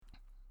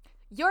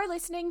You're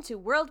listening to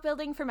World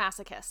Building for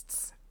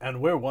Masochists. And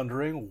we're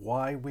wondering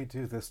why we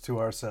do this to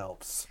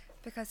ourselves.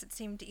 Because it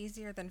seemed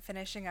easier than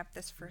finishing up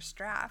this first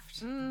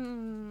draft.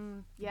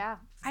 Yeah.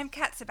 I'm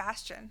Kat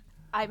Sebastian.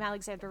 I'm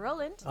Alexandra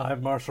Rowland.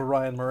 I'm Marshall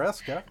Ryan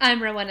Maresca.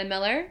 I'm Rowena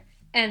Miller.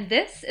 And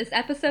this is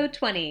episode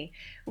 20,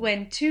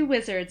 when two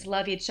wizards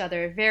love each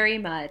other very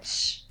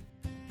much.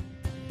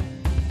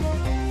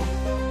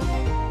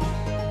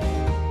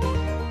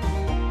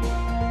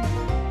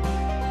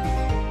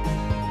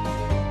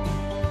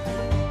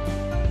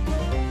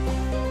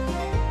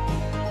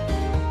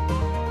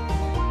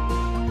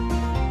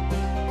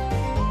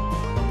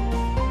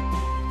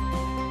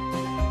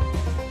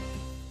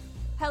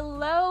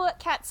 Hello,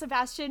 Kat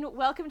Sebastian.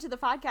 Welcome to the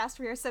podcast.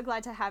 We are so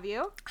glad to have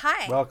you.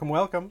 Hi. Welcome,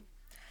 welcome.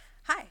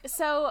 Hi.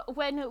 So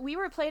when we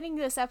were planning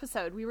this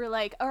episode, we were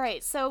like, all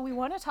right, so we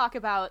want to talk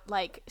about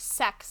like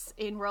sex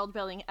in world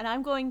building. And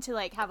I'm going to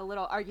like have a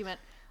little argument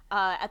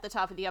at the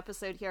top of the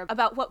episode here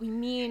about what we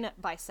mean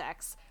by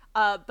sex.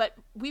 But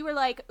we were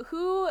like,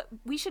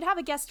 we should have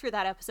a guest for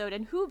that episode,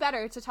 and who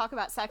better to talk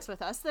about sex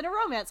with us than a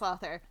romance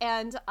author?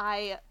 And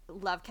I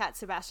love Kat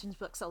Sebastian's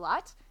books a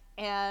lot.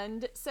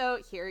 And so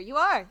here you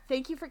are.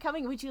 Thank you for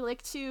coming. Would you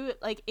like to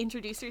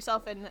introduce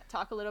yourself and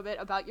talk a little bit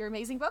about your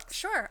amazing books?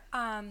 Sure.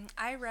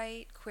 I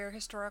write queer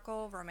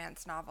historical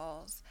romance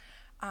novels.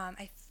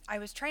 I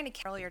was trying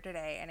to earlier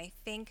today, and I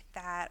think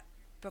that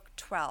book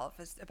 12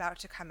 is about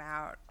to come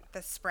out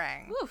this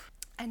spring. Oof.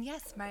 And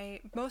yes,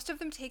 most of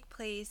them take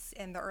place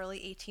in the early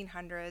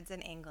 1800s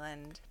in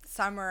England.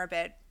 Some are a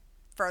bit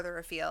further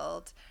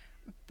afield,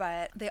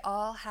 but they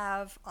all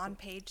have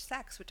on-page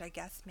sex, which I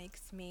guess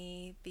makes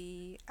me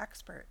the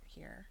expert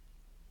here.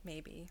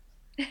 Maybe.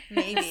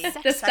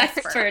 The sex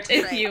expert,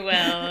 if right. you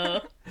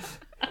will.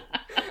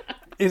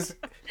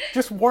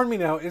 Just warn me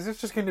now, is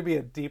this just going to be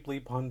a deeply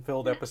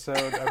pun-filled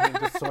episode? I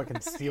mean, just so I can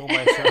steal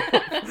myself.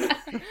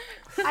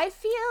 I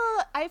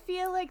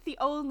feel like the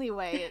only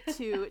way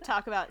to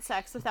talk about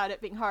sex without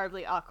it being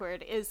horribly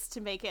awkward is to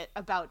make it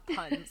about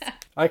puns.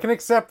 I can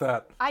accept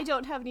that. I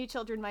don't have any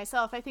children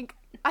myself. I think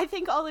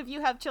all of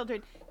you have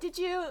children. Did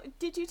you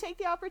take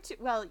the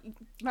opportunity? Well,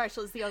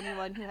 Marshall is the only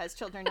one who has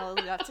children old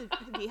enough to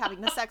be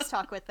having the sex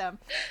talk with them.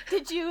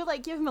 Did you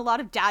give him a lot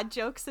of dad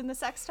jokes in the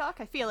sex talk?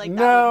 I feel like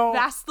that would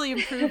vastly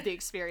improve the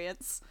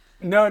experience.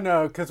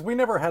 No, because we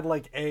never had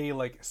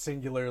a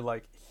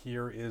singular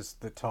here is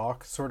the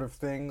talk sort of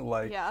thing.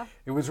 Yeah.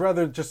 It was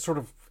rather just sort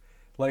of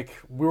we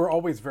were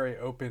always very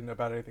open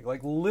about anything.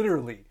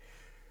 Literally.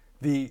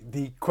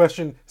 The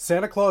question,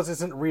 Santa Claus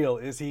isn't real,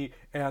 is he?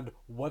 And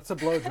what's a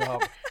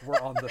blowjob? Were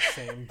on the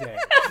same day.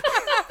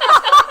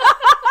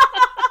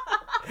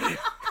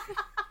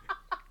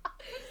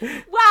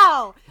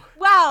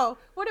 Wow,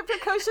 what a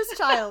precocious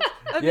child.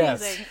 Amazing.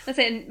 Yes.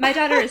 Listen, my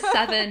daughter is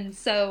 7,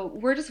 so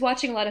we're just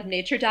watching a lot of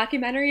nature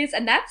documentaries,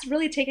 and that's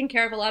really taking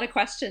care of a lot of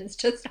questions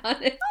just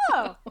on it.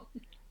 Oh.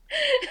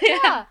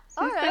 Yeah.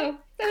 All right.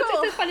 So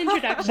cool. it's a fun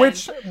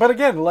introduction. But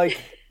again,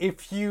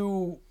 if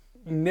you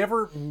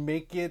never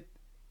make it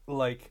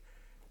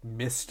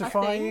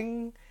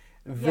mystifying,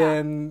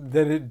 then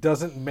it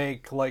doesn't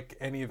make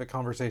any of the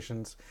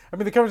conversations. I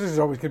mean, the conversations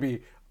always can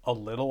be a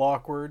little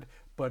awkward,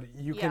 but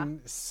you can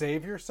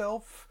save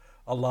yourself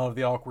a lot of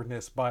the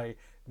awkwardness by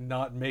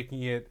not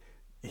making it,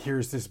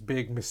 here's this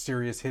big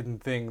mysterious hidden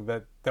thing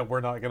that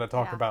we're not going to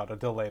talk about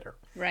until later.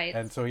 Right.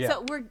 And so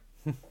So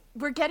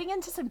we're getting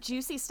into some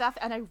juicy stuff,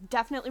 and I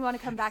definitely want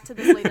to come back to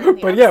this later in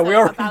the but episode we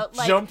already about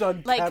jumped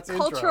on Kat's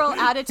cultural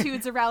intro.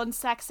 attitudes around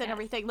sex and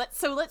everything.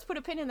 Let's put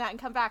a pin in that and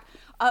come back.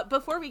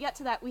 Before we get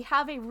to that, we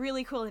have a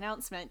really cool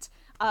announcement.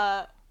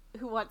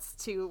 Who wants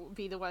to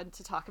be the one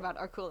to talk about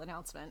our cool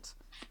announcement?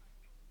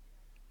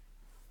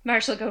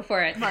 Marshall, go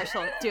for it.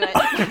 Marshall, do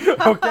it.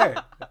 Okay,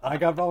 I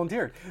got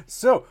volunteered.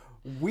 So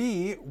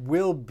we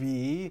will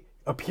be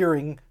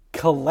appearing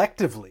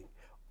collectively,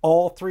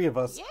 all three of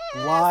us,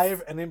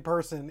 live and in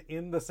person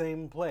in the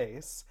same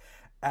place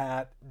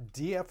at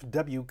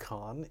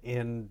DFWCon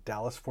in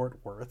Dallas, Fort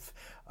Worth.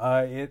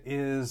 It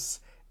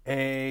is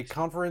a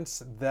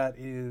conference that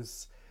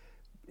is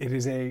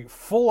a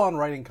full-on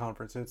writing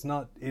conference. It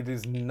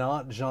is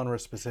not genre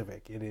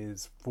specific. It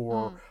is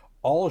for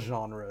all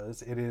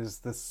genres. It is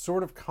the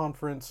sort of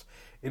conference.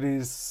 It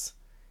is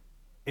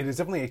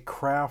definitely a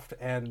craft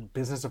and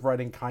business of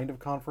writing kind of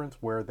conference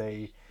where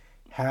they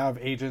have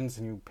agents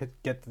and you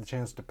get the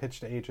chance to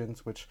pitch to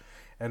agents,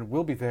 and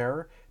we'll be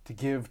there to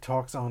give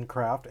talks on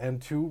craft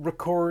and to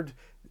record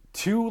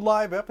 2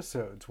 live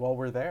episodes while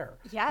we're there.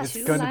 Yeah, it's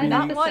 2 going to live be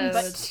not one,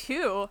 but episodes.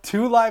 2.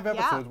 2 live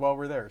episodes while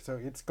we're there. So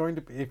it's going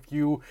to be, if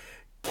you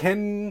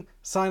can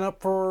sign up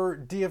for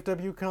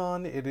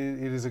DFWCon, it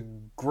is a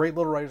great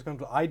little writers'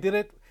 conference. I did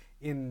it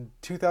in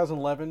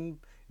 2011.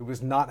 It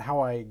was not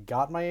how I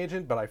got my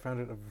agent, but I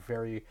found it a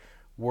very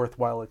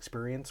worthwhile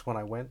experience when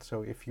I went.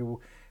 So if you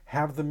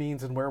have the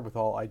means and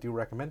wherewithal, I do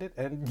recommend it,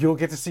 and you'll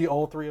get to see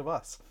all 3 of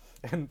us.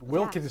 And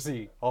we'll get to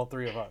see all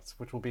 3 of us,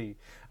 which will be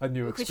a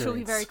new experience. Which will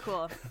be very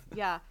cool.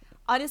 Yeah.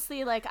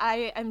 Honestly,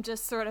 I am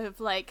just sort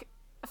of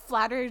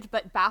flattered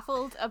but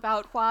baffled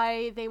about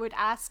why they would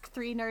ask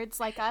three nerds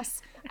like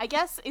us. I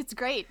guess it's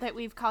great that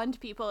we've conned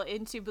people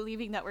into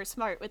believing that we're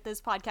smart with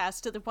this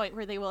podcast to the point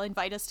where they will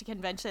invite us to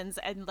conventions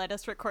and let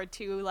us record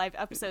 2 live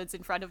episodes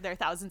in front of their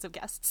thousands of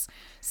guests.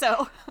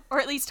 So, or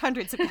at least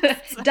hundreds of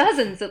guests.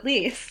 Dozens at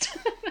least.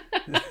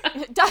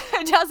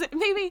 Doesn't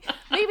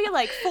maybe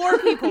like 4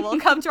 people will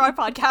come to our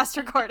podcast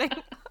recording.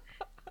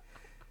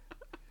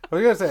 I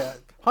was gonna say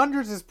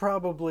hundreds is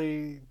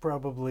probably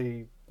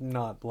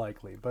not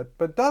likely,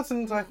 but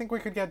dozens. I think we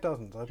could get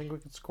dozens. I think we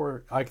could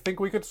score. I think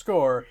we could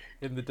score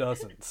in the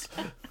dozens.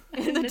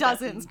 In the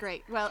dozens,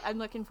 great. Well, I'm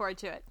looking forward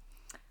to it.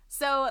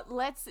 So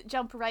let's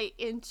jump right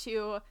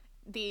into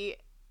the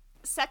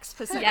sex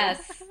specific.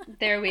 Yes,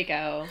 there we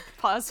go.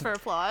 Pause for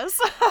applause.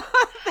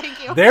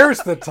 Thank you. There's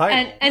the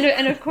title.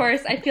 And of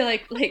course, I feel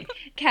like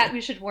Kat,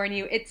 we should warn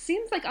you. It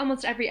seems like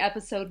almost every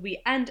episode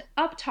we end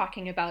up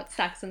talking about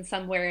sex in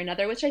some way or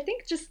another, which I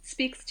think just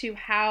speaks to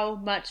how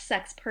much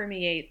sex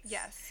permeates.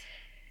 Yes.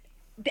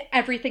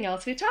 Everything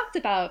else we've talked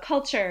about: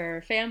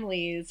 culture,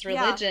 families,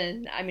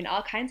 religion. I mean,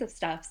 all kinds of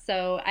stuff.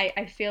 So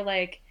I feel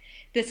like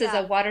this is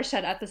a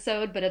watershed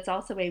episode, but it's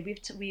also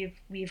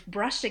we've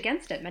brushed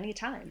against it many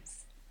times.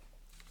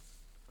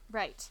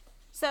 Right.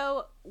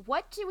 So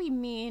what do we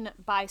mean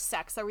by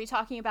sex? Are we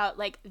talking about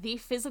like the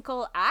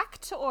physical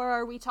act, or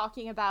are we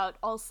talking about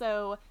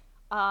also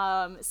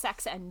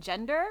sex and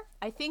gender?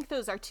 I think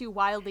those are 2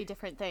 wildly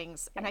different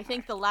things, and I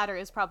think the latter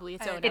is probably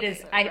its own It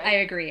episode. is. I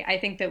agree. I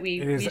think that we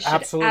should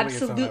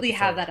absolutely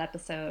have that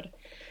episode.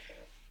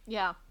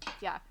 Yeah.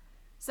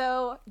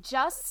 So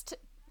just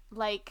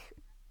like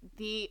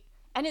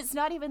and it's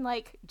not even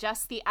like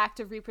just the act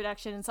of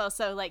reproduction, it's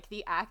also like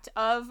the act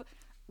of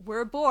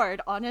we're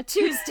bored on a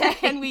Tuesday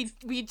and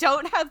we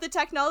don't have the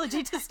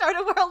technology to start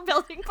a world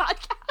building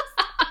podcast.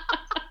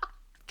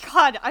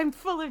 God, I'm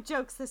full of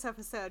jokes this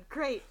episode.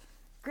 Great.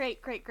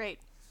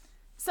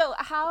 So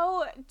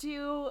how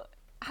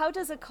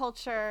does a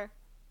culture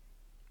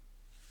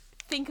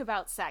think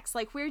about sex?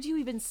 Like, where do you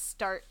even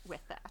start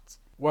with that?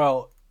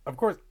 Well, of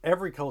course,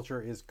 every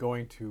culture is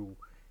going to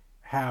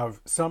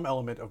have some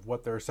element of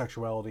what their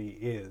sexuality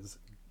is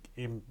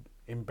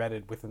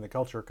embedded within the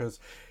culture, because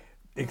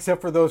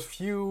except for those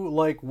few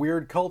like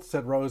weird cults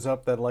that rose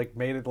up that like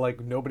made it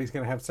like nobody's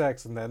gonna have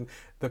sex, and then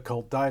the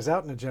cult dies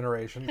out in a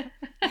generation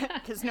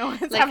because no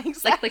one's having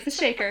sex. Like the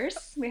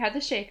Shakers. We had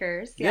the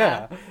Shakers.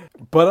 Yeah.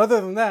 But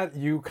other than that,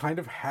 you kind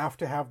of have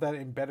to have that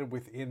embedded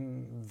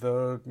within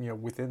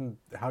within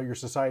how your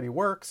society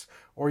works,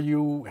 or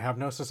you have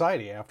no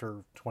society after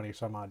 20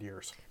 some odd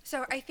years.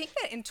 So I think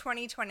that in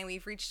 2020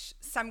 we've reached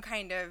some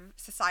kind of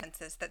society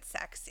consensus that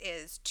sex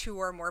is 2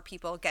 or more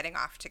people getting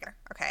off together.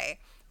 Okay.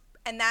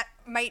 And that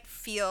might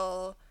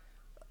feel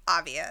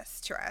obvious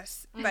to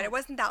us, but it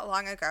wasn't that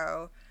long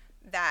ago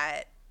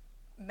that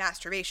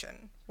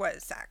masturbation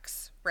was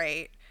sex,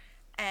 right?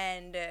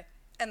 And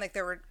like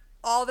there were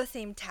all the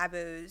same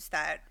taboos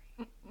that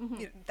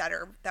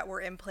that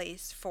were in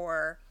place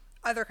for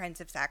other kinds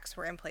of sex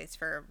were in place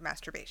for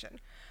masturbation.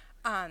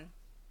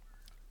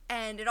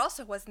 And it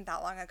also wasn't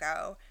that long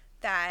ago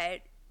that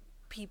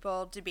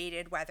people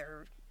debated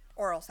whether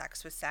oral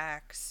sex was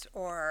sex,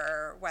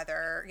 or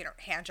whether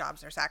hand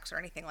jobs are sex, or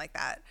anything like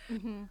that.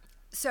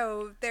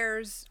 So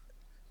there's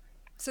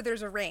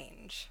a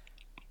range,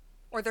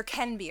 or there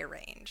can be a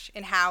range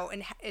in how,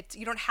 and it's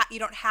you don't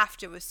have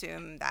to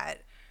assume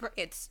that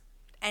it's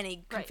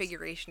any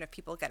configuration of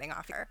people getting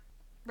off here.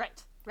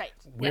 Right.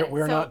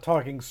 We're not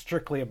talking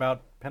strictly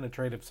about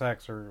penetrative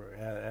sex or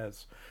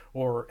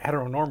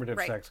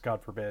heteronormative sex,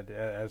 God forbid,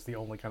 as the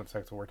only kind of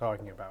sex that we're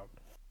talking about.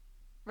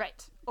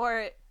 Right.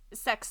 Or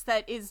sex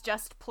that is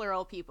just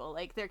plural people.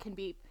 Like there can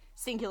be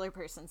singular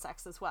person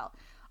sex as well,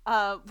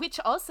 which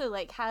also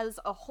like has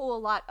a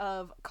whole lot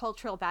of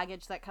cultural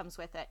baggage that comes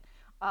with it,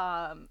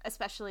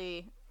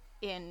 especially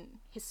in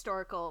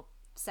historical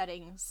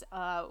settings,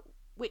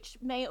 which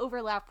may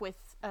overlap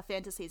with a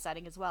fantasy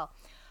setting as well.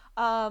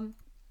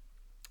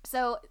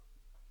 So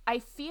I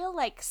feel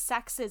like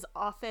sex is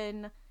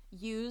often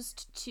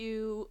used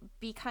to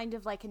be kind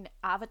of like an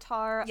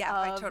avatar of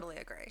I totally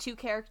agree. 2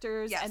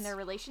 characters and their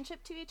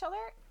relationship to each other.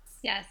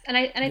 Yes, and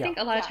I think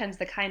a lot of times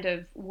the kind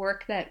of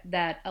work that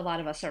a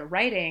lot of us are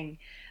writing,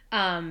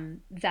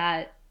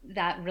 that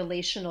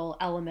relational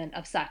element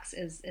of sex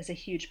is a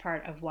huge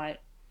part of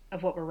what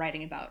we're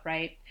writing about,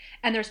 right?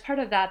 And there's part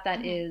of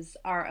that is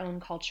our own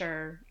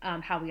culture,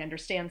 how we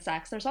understand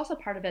sex. There's also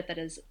part of it that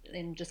is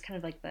in just kind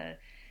of like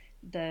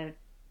the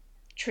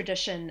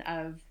tradition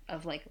of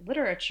like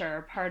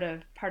literature. Part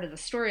of the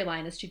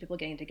storyline is 2 people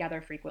getting together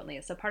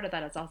frequently. So part of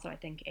that is also, I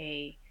think,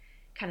 a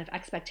kind of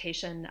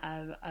expectation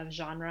of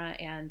genre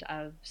and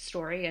of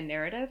story and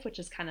narrative, which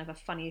is kind of a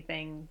funny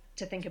thing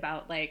to think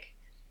about, like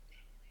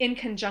in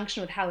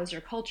conjunction with how is your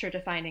culture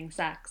defining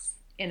sex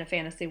in a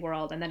fantasy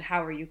world, and then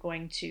how are you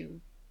going to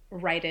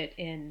write it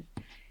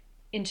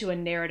into a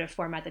narrative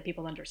format that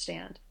people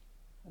understand.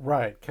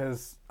 Right,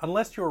 because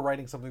unless you're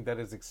writing something that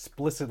is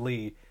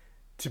explicitly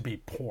to be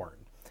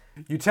porn,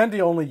 you tend to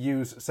only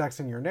use sex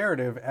in your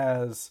narrative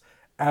as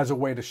as a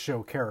way to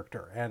show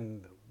character,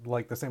 and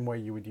like the same way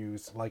you would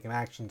use like an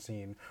action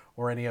scene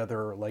or any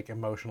other like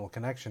emotional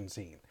connection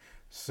scene.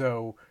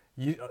 So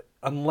you,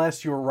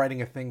 unless you're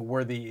writing a thing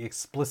where the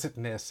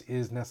explicitness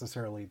is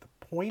necessarily the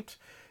point,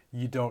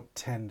 you don't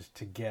tend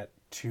to get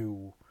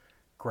too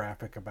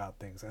graphic about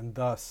things. And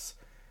thus,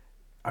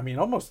 I mean,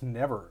 almost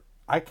never,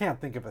 I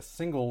can't think of a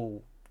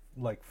single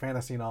like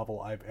fantasy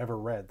novel I've ever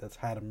read that's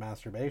had a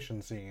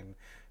masturbation scene,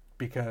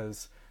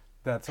 because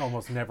that's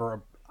almost never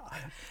a...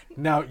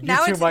 Now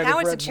two might have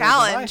read a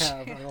challenge.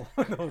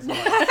 More than I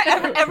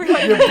have.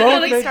 Everyone You both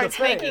really made the starts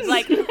face. making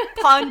like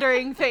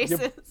pondering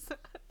faces.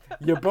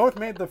 You both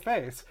made the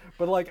face,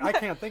 but like I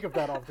can't think of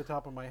that off the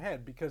top of my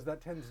head, because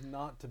that tends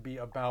not to be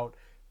about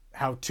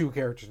how two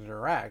characters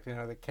interact. You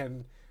know, that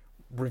can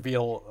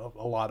reveal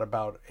a lot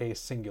about a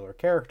singular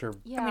character.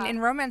 Yeah. I mean, in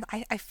romance,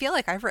 I feel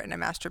like I've written a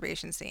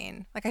masturbation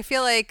scene. Like, I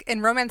feel like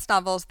in romance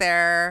novels,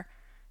 they're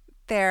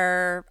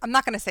I'm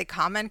not going to say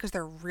common, because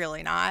they're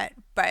really not,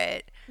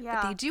 but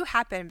they do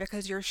happen,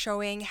 because you're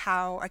showing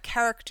how a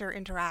character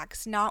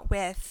interacts, not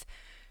with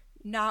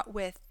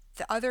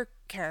the other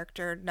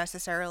character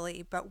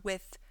necessarily, but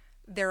with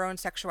their own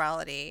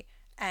sexuality,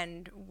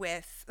 and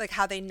with like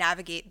how they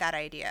navigate that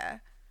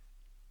idea.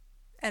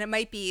 And it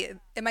might be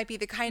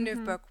the kind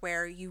of book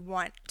where you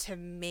want to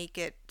make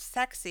it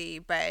sexy,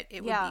 but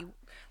it would be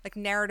like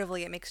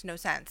narratively, it makes no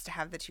sense to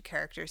have the two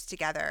characters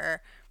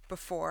together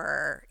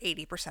before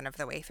 80% of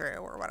the way through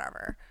or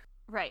whatever.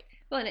 Right.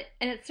 Well,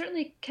 and it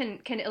certainly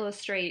can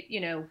illustrate, you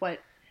know,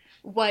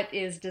 what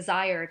is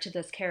desire to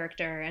this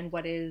character and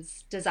what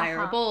is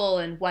desirable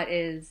and what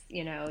is,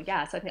 you know,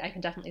 so I think I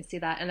can definitely see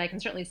that, and I can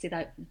certainly see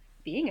that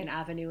being an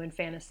avenue in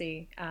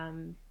fantasy.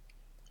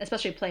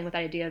 Especially playing with the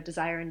idea of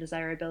desire and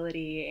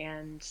desirability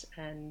and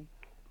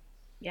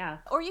yeah.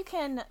 Or you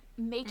can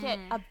make it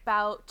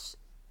about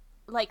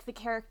like the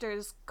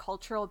character's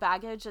cultural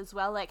baggage as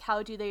well. Like,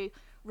 how do they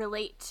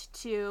relate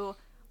to,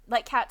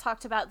 like Kat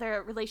talked about,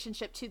 their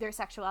relationship to their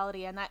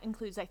sexuality, and that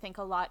includes, I think,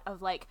 a lot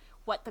of like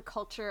what the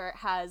culture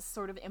has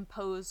sort of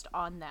imposed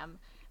on them.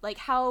 Like,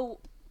 how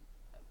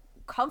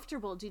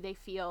comfortable do they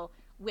feel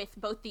with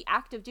both the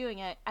act of doing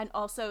it and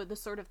also the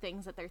sort of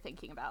things that they're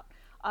thinking about.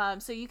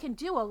 So you can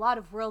do a lot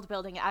of world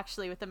building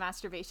actually with the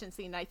masturbation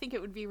scene. I think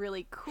it would be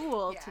really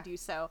cool to do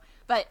so.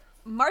 But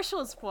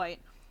Marshall's point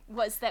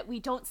was that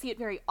we don't see it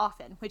very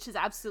often, which is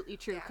absolutely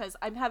true, because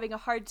I'm having a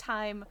hard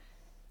time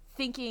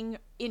thinking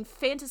in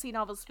fantasy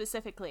novels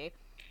specifically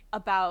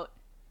about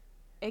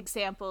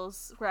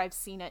examples where I've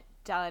seen it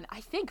done. I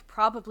think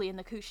probably in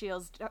the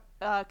Kushiel's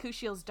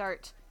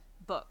Dart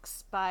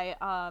books by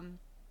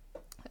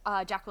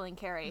Jacqueline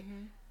Carey,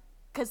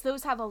 because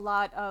those have a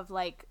lot of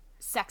like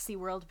sexy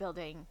world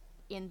building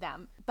in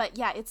them. But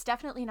yeah, it's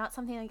definitely not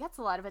something that gets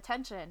a lot of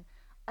attention.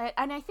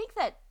 And I think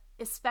that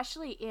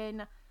especially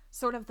in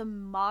sort of the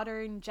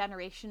modern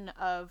generation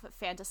of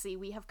fantasy,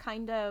 we have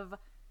kind of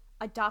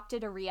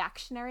adopted a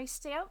reactionary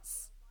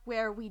stance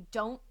where we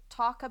don't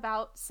talk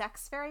about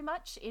sex very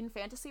much in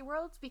fantasy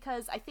worlds,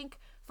 because I think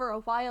for a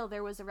while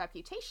there was a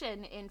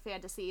reputation in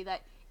fantasy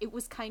that it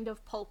was kind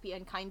of pulpy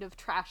and kind of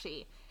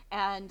trashy,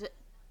 and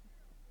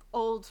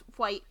old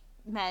white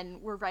men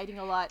were writing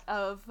a lot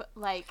of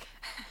like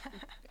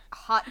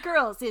hot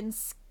girls in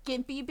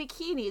skimpy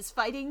bikinis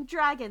fighting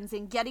dragons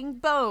and getting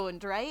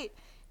boned, right?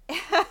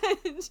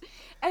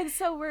 And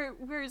so we're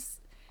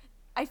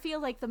I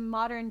feel like the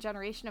modern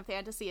generation of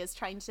fantasy is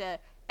trying to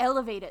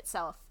elevate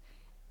itself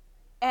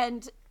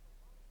and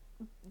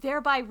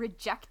thereby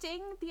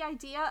rejecting the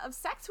idea of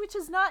sex, which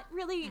is not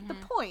really the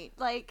point.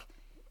 Like,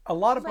 a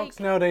lot of books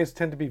nowadays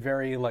tend to be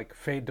very like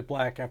fade to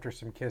black after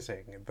some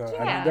kissing. I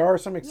mean, there are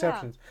some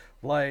exceptions,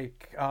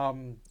 like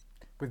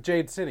with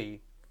Jade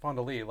City,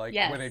 Fonda Lee. Like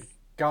when it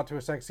got to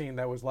a sex scene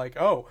that was like,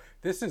 oh,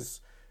 this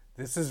is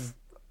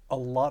a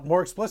lot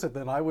more explicit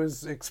than I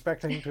was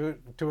expecting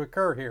to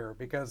occur here,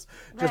 because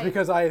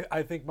because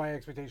I think my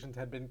expectations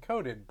had been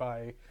coded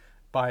by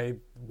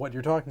what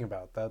you're talking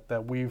about,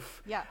 that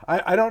we've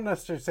I don't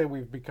necessarily say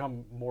we've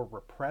become more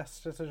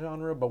repressed as a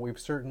genre, but we've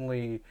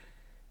certainly,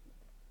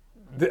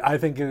 I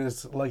think it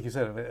is, like you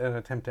said, an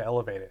attempt to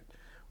elevate it.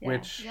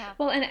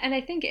 Well, and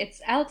I think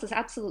Alex is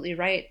absolutely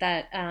right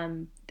that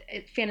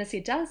fantasy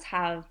does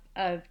have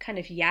a kind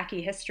of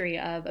yucky history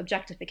of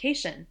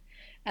objectification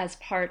as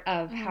part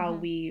of how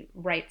we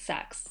write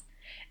sex.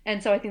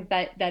 And so I think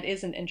that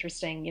is an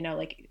interesting, you know,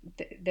 like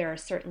there are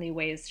certainly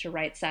ways to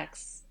write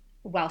sex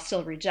while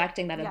still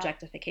rejecting that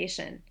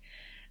objectification.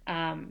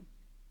 And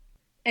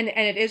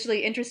it is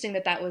really interesting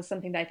that was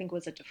something that I think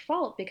was a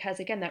default, because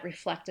again, that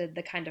reflected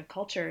the kind of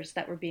cultures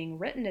that were being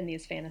written in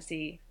these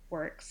fantasy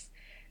works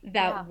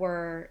that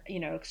were, you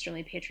know,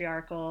 extremely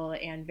patriarchal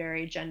and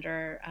very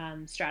gender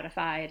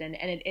stratified. And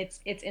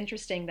it's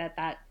interesting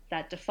that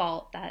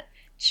default, that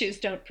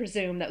choose don't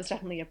presume, that was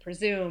definitely a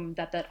presume,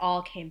 that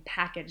all came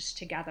packaged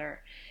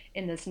together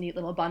in this neat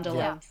little bundle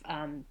of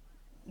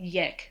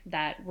yick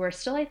that we're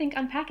still, I think,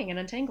 unpacking and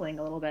untangling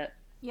a little bit.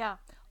 Yeah.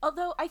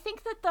 Although I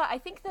think that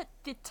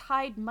the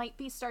tide might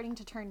be starting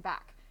to turn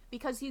back,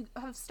 because you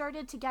have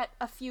started to get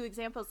a few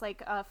examples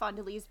like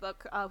Fonda Lee's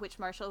book, which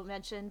Marshall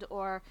mentioned,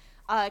 or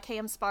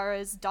K.M.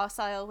 Spara's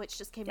Docile, which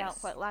just came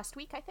out last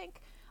week, I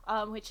think,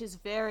 which is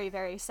very,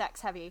 very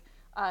sex heavy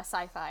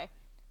sci-fi.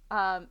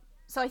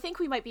 So I think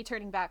we might be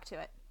turning back to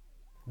it.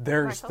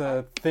 There's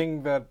the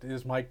thing that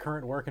is my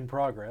current work in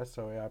progress,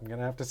 so I'm going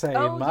to have to say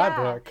in my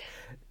book,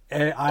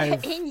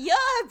 in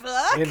your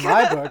book? In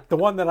my book, the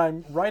one that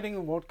I'm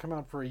writing won't come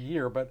out for a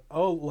year, but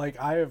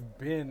I have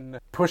been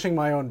pushing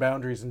my own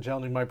boundaries and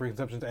challenging my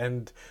preconceptions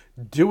and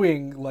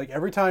doing, like,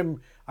 every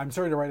time I'm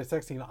starting to write a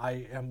sex scene,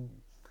 I am,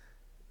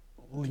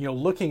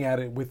 looking at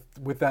it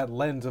with that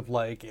lens of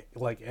like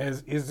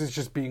is this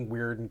just being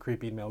weird and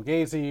creepy and male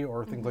gazy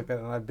or things like that.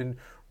 And I've been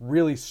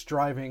really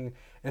striving,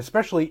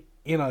 especially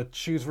in a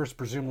choose versus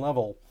presume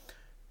level,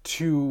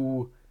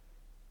 to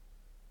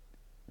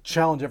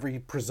challenge every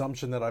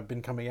presumption that I've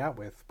been coming out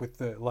with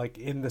the, like,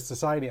 in the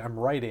society I'm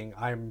writing,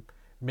 I'm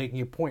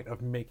making a point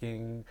of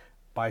making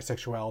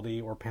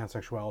bisexuality or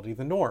pansexuality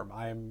the norm.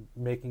 I'm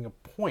making a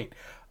point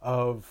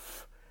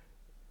of,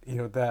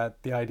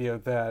 that the idea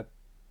that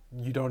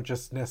you don't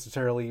just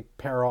necessarily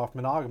pair off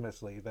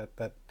monogamously,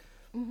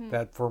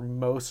 that for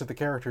most of the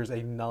characters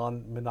a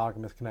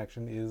non-monogamous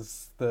connection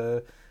is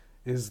the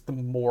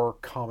more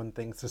common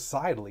thing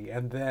societally.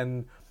 And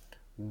then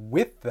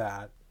with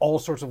that, all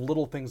sorts of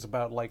little things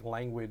about, like,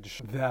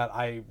 language that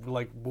I,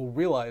 like, will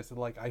realize that,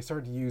 like, I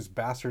started to use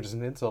bastard as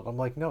an insult. I'm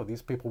like, no,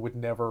 these people would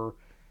never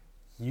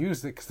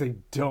use it because they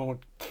don't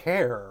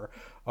care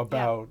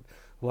about,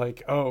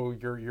 like, oh,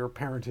 your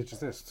parentage is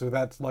this. So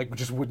that's, like,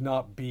 just would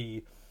not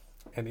be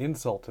an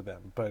insult to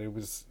them. But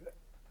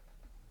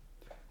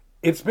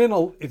it's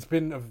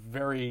been a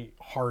very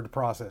hard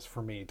process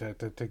for me to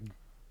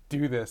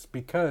do this,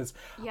 because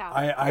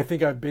I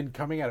think I've been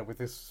coming at it with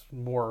this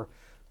more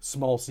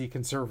small c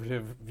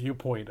conservative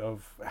viewpoint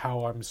of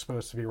how I'm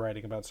supposed to be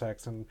writing about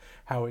sex and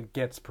how it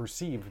gets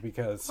perceived,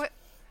 because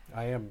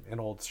I am an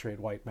old straight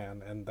white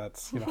man, and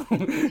that's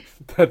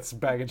that's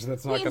baggage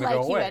that's not going to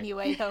go away. We like you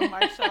anyway, though,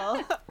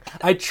 Marshall.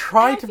 I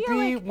try to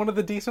be one of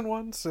the decent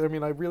ones. I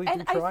mean, I really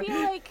do try. I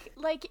feel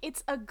like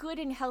it's a good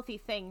and healthy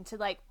thing to,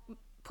 like,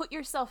 put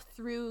yourself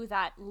through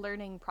that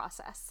learning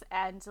process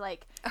and,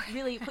 like,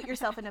 really put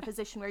yourself in a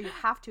position where you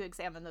have to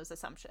examine those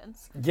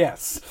assumptions.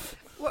 Yes.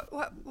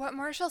 What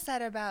Marshall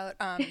said about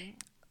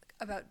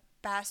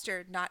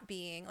bastard not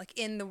being, like,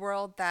 in the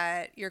world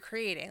that you're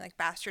creating, like,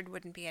 bastard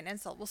wouldn't be an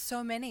insult. Well,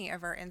 so many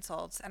of our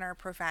insults and our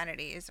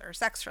profanities are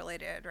sex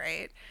related,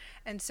 right?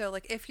 And so,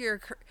 like, if you're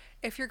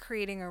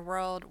creating a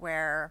world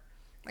where,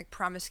 like,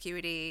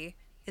 promiscuity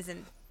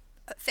isn't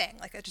a thing,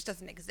 like, it just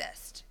doesn't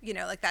exist,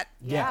 like that,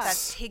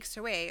 that takes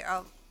away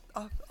a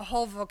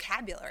whole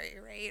vocabulary,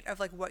 right,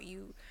 of, like, what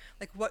you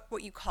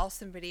call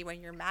somebody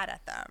when you're mad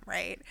at them,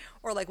 right,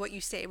 or, like, what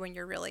you say when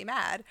you're really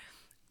mad.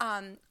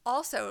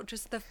 Also,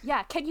 just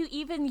can you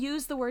even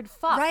use the word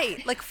fuck?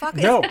 Right, like, fuck.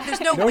 No,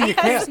 there's no no, weight. you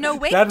can't. There's no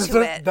weight That is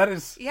to it.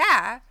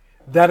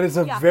 That is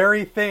a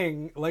very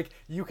thing. Like,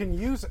 you can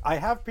use. I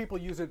have people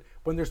use it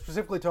when they're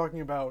specifically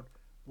talking about,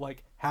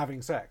 like,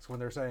 having sex, when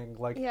they're saying,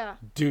 like,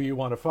 do you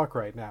want to fuck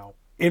right now?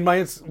 In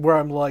my where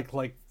I'm like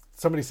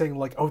somebody saying,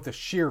 like, oh, the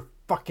sheer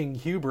fucking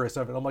hubris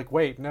of it. I'm like,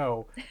 wait,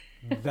 no.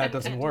 That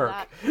doesn't work.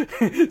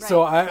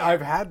 So I've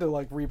had to,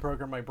 like,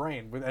 reprogram my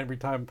brain with every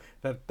time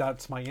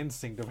that's my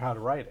instinct of how to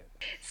write it.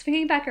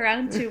 Swinging back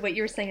around to what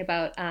you were saying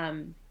about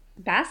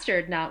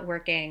bastard not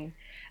working,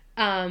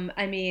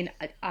 I mean,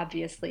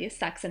 obviously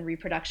sex and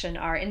reproduction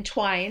are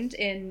entwined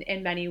in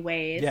many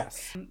ways.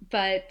 Yes.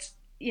 But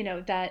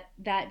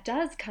that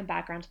does come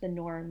back around to the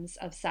norms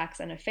of sex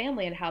and a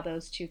family and how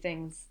those two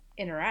things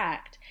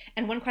interact.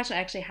 And one question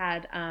I actually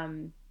had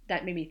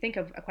that made me think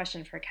of a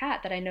question for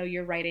Kat, that I know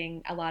you're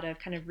writing a lot of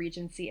kind of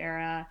Regency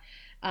era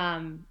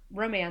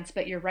romance,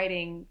 but you're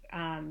writing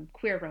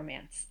queer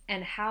romance.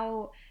 And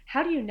how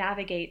do you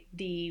navigate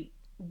the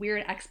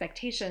weird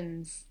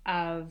expectations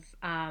of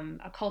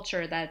a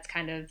culture that's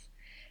kind of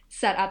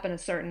set up in a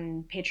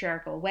certain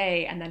patriarchal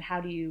way, and then how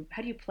do you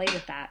play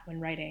with that when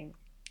writing?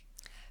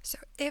 So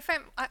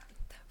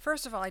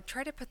first of all, I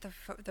try to put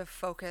the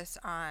focus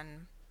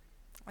on,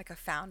 like, a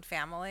found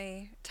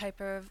family type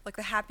of, like,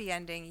 the happy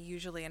ending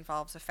usually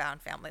involves a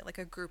found family, like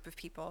a group of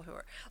people who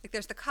are, like,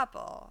 there's the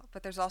couple,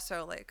 but there's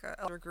also, like,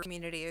 a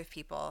community of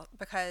people,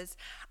 because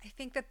I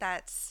think that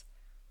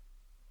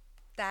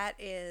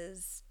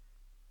is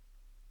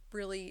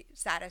really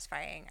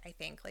satisfying. I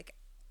think, like,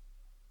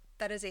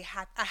 that is a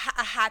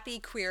happy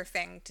queer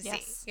thing to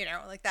see,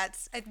 like,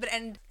 that's,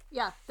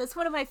 that's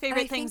one of my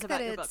favorite things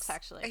about your books,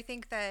 actually. I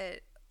think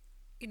that,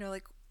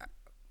 like,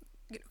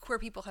 queer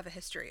people have a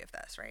history of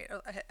this, right?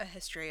 A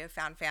history of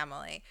found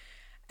family.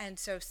 And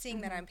so seeing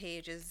that on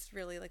page is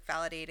really, like,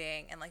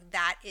 validating, and, like,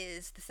 that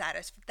is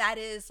that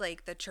is,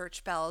 like, the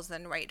church bells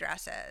and white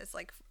dresses,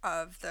 like,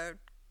 of the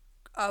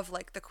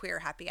queer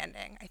happy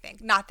ending, I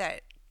think. Not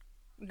that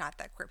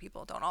queer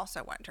people don't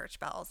also want church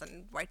bells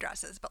and white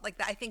dresses, but, like,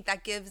 I think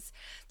that gives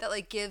that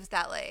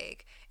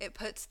it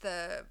puts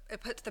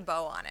the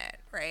bow on it,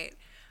 right?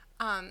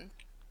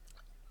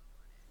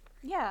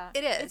 Yeah,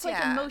 It is. It's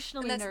like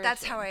emotionally nourishing.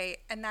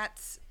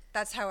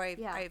 That's how I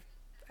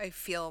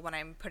feel when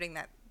I'm putting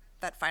that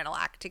final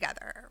act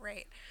together,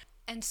 right?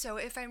 And so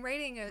if I'm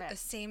writing a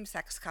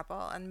same-sex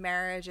couple and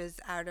marriage is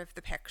out of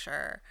the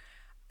picture,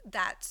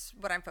 that's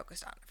what I'm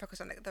focused on.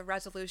 Focused on the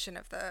resolution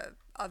of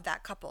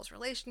that couple's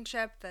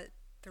relationship, that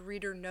the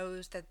reader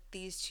knows that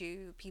these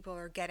two people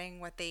are getting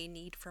what they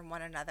need from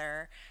one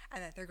another,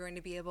 and that they're going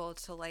to be able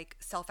to like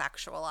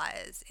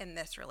self-actualize in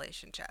this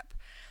relationship.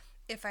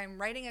 If I'm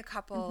writing a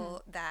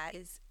couple that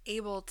is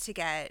able to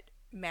get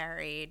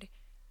married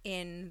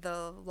in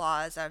the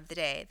laws of the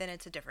day, then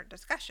it's a different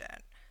discussion.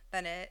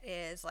 Then it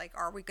is like,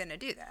 are we going to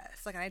do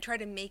this? Like, and I try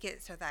to make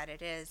it so that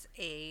it is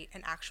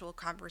an actual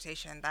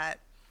conversation that,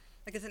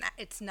 like,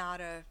 it's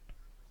not a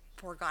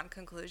foregone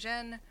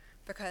conclusion,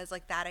 because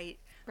like that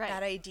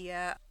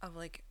idea of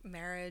like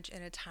marriage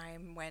in a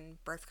time when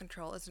birth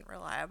control isn't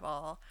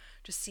reliable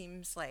just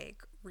seems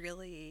like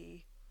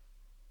really.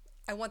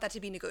 I want that to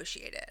be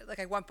negotiated. Like,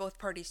 I want both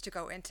parties to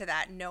go into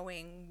that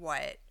knowing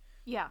what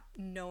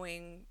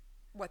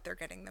they're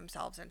getting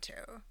themselves into.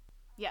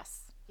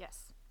 Yes.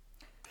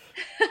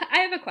 I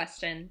have a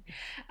question,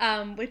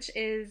 which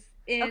is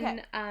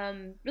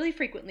really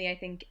frequently, I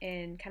think,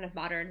 in kind of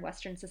modern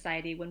Western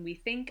society, when we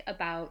think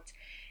about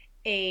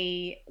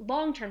a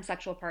long-term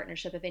sexual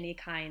partnership of any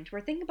kind,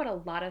 we're thinking about a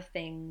lot of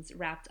things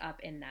wrapped up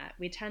in that.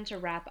 We tend to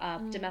wrap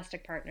up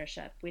domestic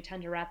partnership. We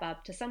tend to wrap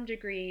up, to some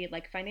degree,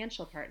 like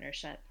financial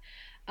partnership.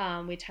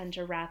 We tend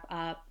to wrap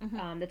up,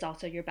 it's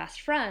also your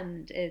best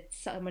friend. It's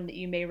someone that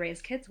you may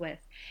raise kids with.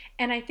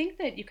 And I think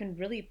that you can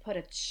really put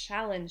a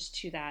challenge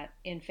to that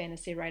in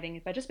fantasy writing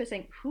by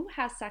saying who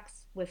has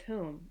sex with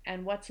whom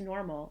and what's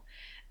normal.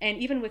 And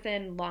even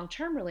within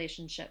long-term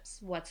relationships,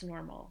 what's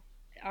normal.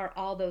 Are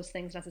all those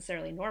things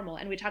necessarily normal?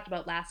 And we talked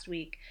about last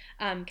week,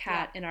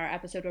 Kat, in our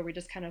episode where we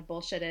just kind of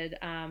bullshitted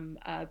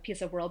a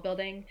piece of world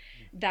building,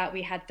 that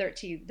we had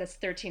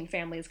 13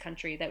 families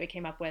country that we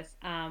came up with,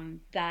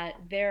 that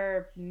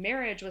their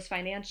marriage was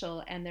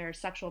financial and their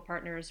sexual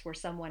partners were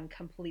someone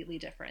completely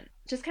different.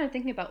 Just kind of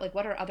thinking about like,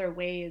 what are other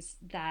ways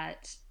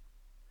that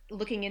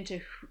looking into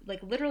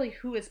like literally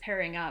who is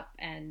pairing up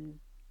and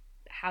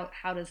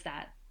how does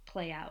that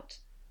play out?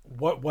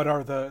 What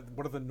are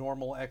the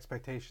normal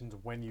expectations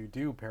when you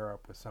do pair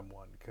up with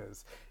someone?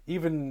 Because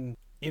even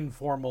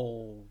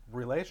informal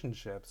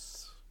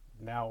relationships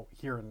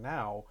here and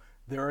now,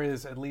 there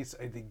is at least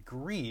a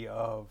degree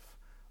of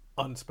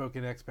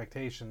unspoken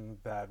expectation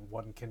that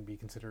one can be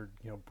considered,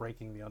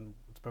 breaking the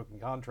unspoken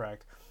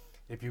contract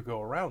if you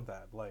go around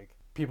that. Like,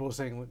 people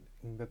saying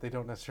that they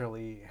don't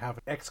necessarily have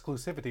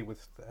exclusivity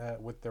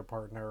with their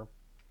partner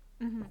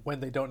when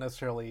they don't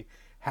necessarily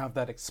have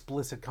that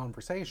explicit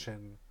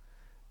conversation.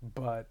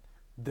 But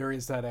there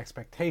is that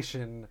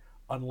expectation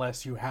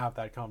unless you have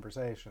that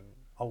conversation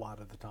a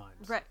lot of the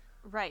times.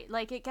 Right.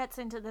 Like, it gets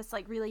into this,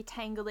 like, really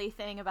tangly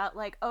thing about,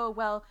 like, oh,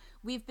 well,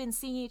 we've been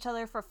seeing each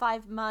other for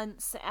 5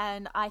 months,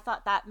 and I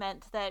thought that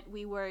meant that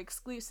we were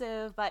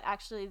exclusive, but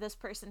actually this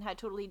person had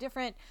totally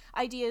different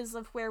ideas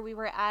of where we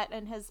were at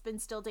and has been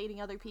still dating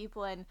other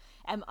people, and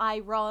am I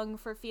wrong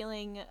for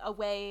feeling a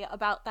way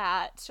about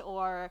that,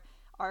 or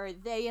are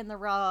they in the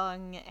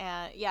wrong?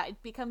 And,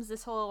 it becomes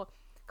this whole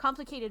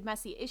complicated,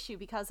 messy issue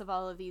because of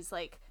all of these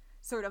like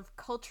sort of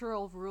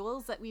cultural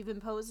rules that we've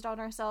imposed on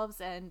ourselves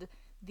and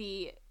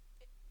the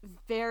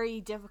very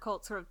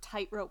difficult sort of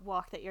tightrope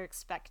walk that you're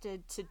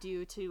expected to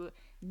do to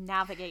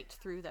navigate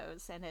through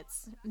those. And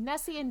it's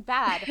messy and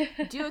bad.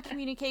 Do a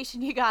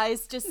communication, you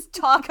guys. Just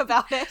talk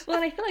about it. Well,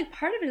 and I feel like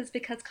part of it is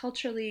because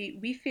culturally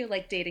we feel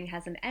like dating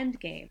has an end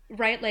game,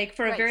 right? Like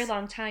for a very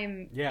long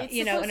time,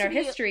 in our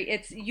history,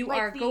 it's you like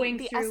are going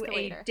through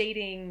escalator. A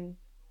dating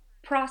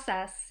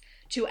process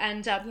to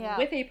end up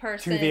with a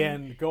person to the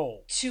end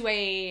goal, to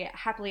a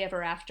happily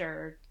ever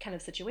after kind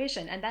of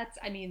situation. And that's,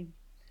 I mean,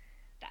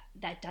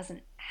 that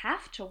doesn't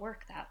have to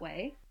work that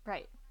way.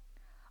 Right.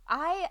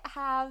 I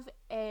have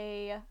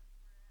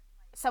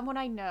someone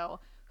I know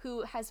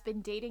who has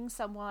been dating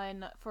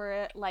someone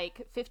for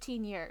like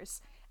 15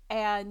 years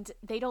and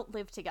they don't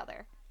live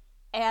together.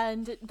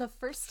 And the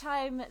first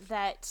time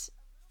that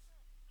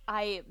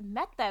I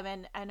met them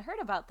and heard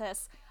about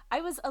this, I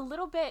was a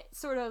little bit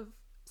sort of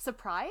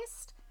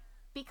surprised,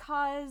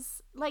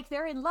 because like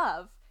they're in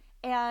love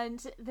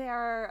and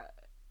they're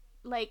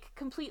like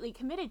completely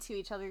committed to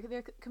each other.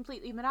 They're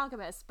completely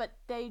monogamous, but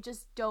they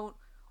just don't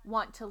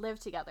want to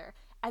live together.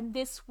 And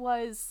this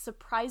was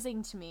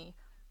surprising to me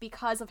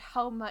because of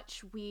how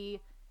much we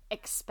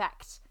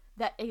expect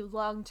that a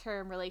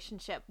long-term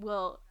relationship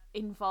will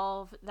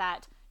involve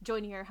that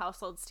joining your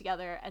households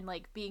together and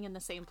like being in the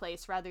same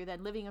place rather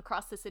than living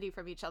across the city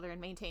from each other and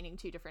maintaining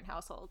 2 different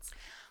households.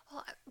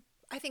 Well,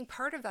 I think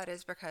part of that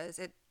is because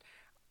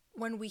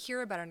when we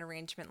hear about an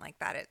arrangement like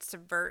that, it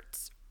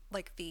subverts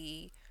like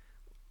the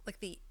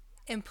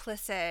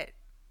implicit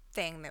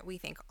thing that we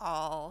think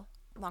all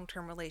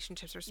long-term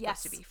relationships are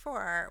supposed to be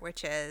for,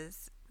 which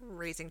is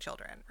raising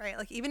children, right?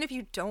 Like, even if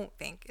you don't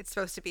think it's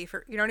supposed to be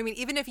for, you know what I mean?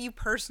 Even if you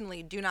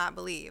personally do not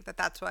believe that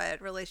that's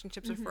what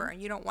relationships are for,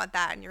 and you don't want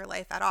that in your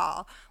life at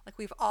all, like,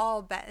 we've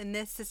all been, in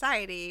this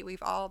society,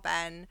 we've all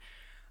been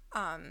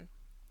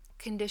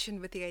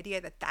conditioned with the idea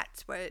that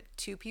that's what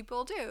two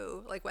people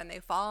do. Like, when they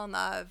fall in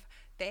love,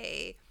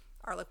 they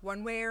are, like,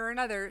 one way or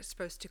another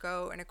supposed to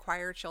go and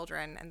acquire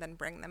children and then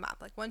bring them up.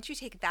 Like, once you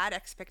take that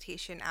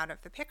expectation out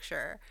of the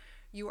picture,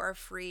 you are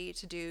free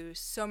to do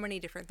so many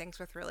different things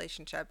with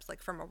relationships. Like,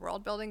 from a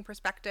world building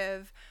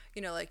perspective,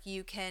 you know, like,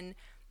 you can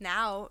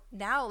now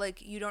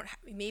like, you don't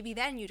maybe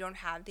then you don't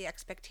have the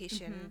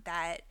expectation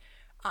that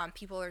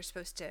people are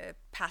supposed to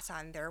pass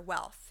on their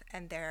wealth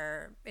and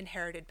their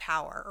inherited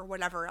power or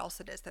whatever else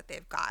it is that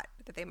they've got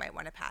that they might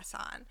want to pass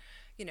on.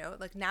 You know,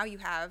 like, now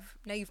you've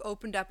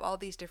opened up all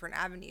these different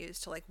avenues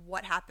to, like,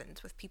 what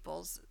happens with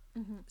people's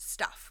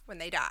stuff when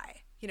they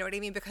die. You know what I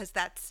mean? Because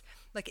that's,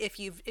 like, if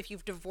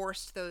you've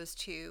divorced those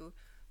two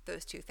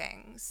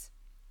things.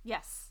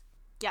 Yes.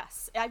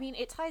 I mean,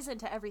 it ties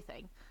into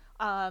everything.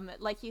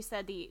 Like you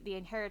said, the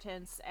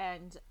inheritance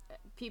and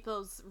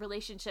people's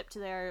relationship to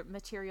their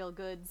material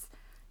goods.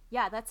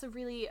 Yeah, that's a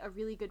really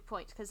good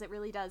point, because it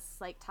really does,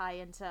 like, tie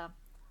into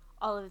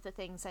all of the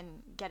things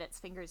and get its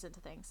fingers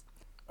into things.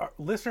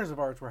 Listeners of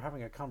ours were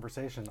having a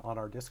conversation on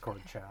our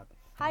Discord chat.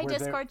 Hi,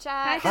 Discord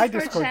chat. Hi,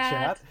 Discord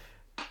chat.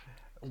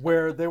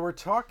 Where they were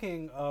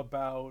talking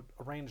about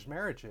arranged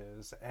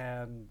marriages,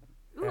 and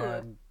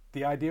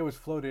the idea was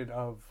floated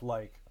of,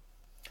 like,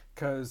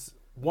 because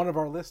one of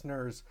our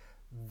listeners,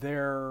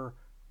 their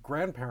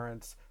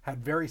grandparents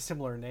had very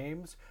similar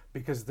names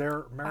because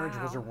their marriage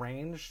was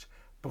arranged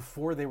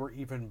before they were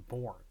even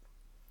born.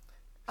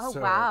 Oh,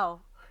 wow.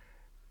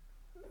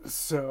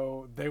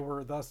 So they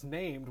were thus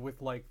named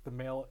with, like,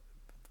 the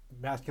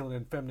masculine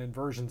and feminine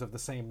versions of the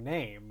same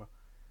name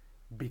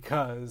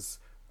because...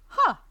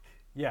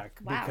 Yeah,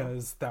 wow.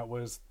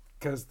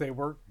 because they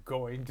were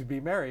going to be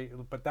married,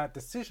 but that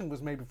decision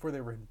was made before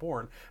they were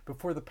born,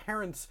 before the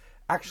parents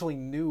actually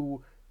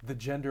knew the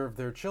gender of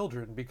their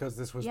children, because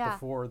this was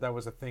before that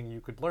was a thing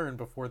you could learn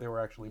before they were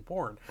actually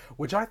born,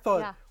 which I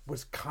thought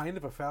was kind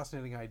of a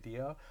fascinating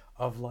idea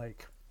of,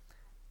 like,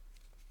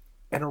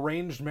 an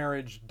arranged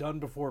marriage done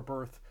before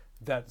birth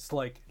that's,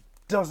 like,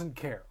 doesn't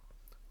care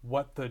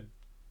what the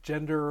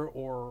gender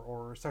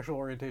or sexual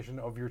orientation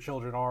of your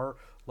children are.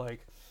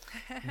 Like,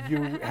 you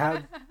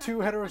had two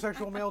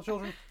heterosexual male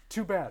children,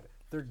 too bad.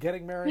 They're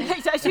getting married.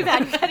 Too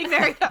bad you're getting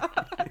married.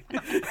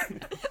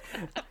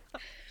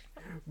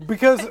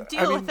 Because,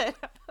 Deal with it.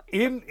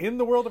 in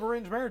the world of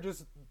arranged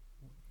marriages,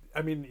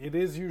 I mean, it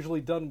is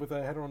usually done with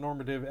a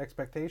heteronormative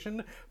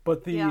expectation,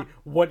 but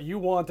what you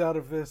want out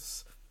of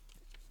this,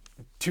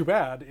 too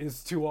bad,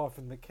 is too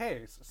often the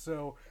case.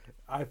 So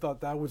I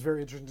thought that was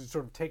very interesting to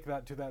sort of take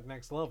that to that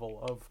next level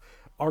of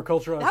our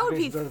cultural that would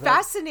be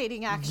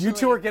fascinating, actually. You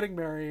two are getting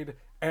married,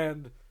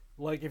 and,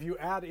 like, if you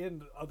add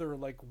in other,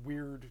 like,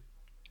 weird,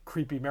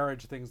 creepy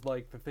marriage things,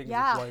 like the things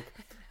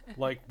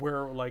like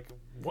where, like,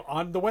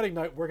 on the wedding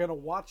night we're gonna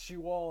watch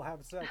you all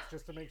have sex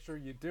just to make sure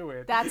you do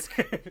it. That's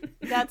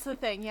the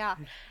thing. Man,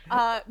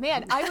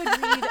 I would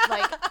read,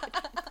 like,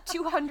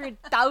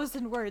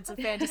 200,000 words of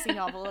fantasy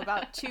novel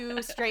about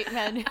two straight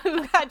men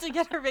who had to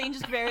get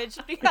arranged marriage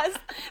because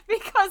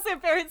their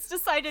parents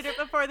decided it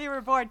before they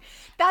were born.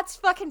 That's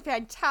fucking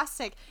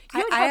fantastic.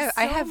 I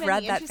have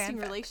read that fanfic.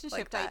 Relationship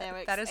like that.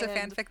 dynamics. That is a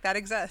fanfic that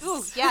exists.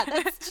 Ooh, yeah,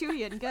 that's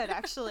Tuyen good,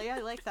 actually. I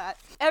like that.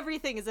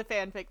 Everything is a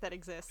fanfic that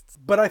exists.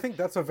 But I think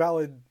that's a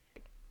valid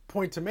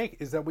point to make,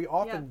 is that we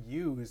often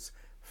use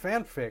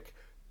fanfic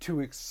to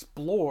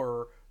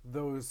explore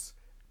those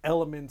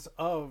elements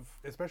of,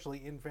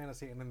 especially in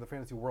fantasy and in the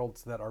fantasy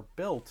worlds that are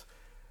built,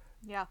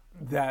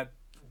 that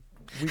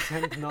we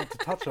tend not to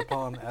touch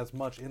upon as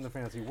much in the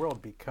fantasy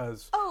world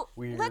because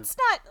let's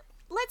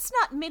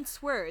not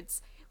mince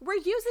words. We're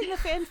using the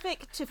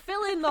fanfic to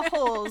fill in the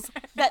holes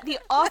that the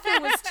author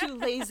was too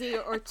lazy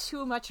or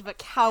too much of a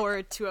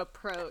coward to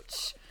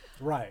approach.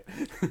 Right.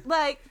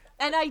 Like,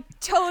 and I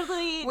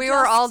totally. We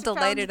were all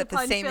delighted at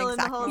the same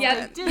exact moment.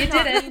 Yeah, you did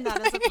it.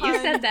 You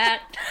said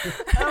that.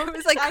 It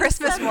was like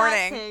Christmas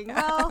morning.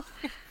 Well,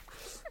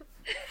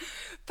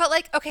 but,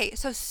 like, okay,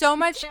 so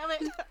much of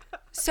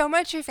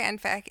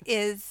fanfic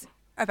is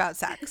about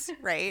sex,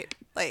 right?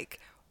 Like,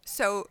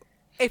 so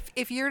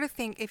if you were to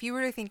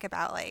think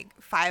about, like,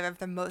 5 of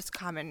the most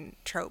common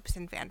tropes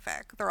in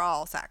fanfic, they're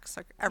all sex,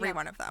 like every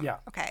one of them. Yeah.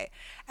 Okay,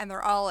 and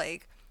they're all,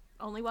 like,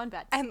 only one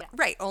bed. And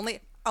right,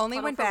 only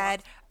one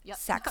bed. Yep.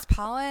 Sex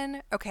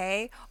pollen.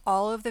 Okay,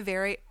 all of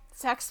the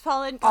sex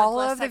pollen. All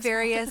of the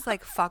various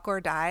like fuck or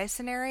die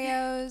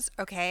scenarios.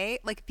 Okay,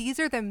 like, these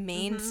are the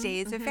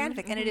mainstays of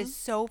fanfic, and it is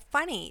so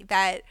funny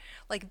that,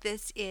 like,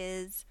 this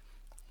is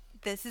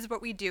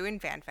what we do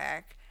in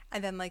fanfic,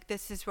 and then, like,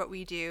 this is what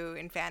we do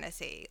in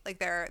fantasy. Like,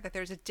 there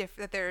is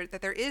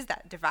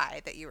that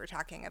divide that you were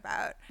talking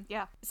about.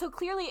 Yeah. So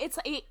clearly, it's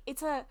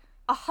a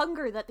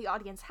hunger that the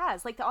audience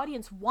has. Like, the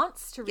audience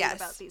wants to read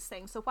about these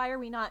things. So why are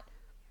we not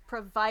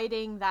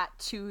providing that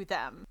to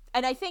them?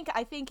 And I think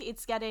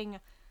it's getting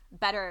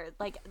better,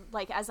 like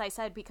as I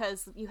said,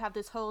 because you have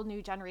this whole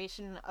new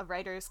generation of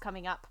writers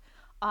coming up,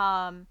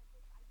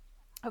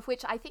 of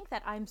which I think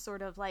that I'm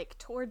sort of like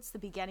towards the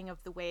beginning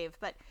of the wave,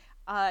 but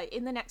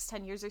in the next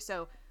 10 years or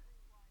so,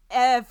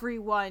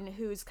 everyone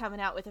who's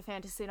coming out with a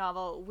fantasy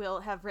novel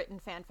will have written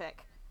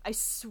fanfic. I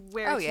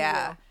swear to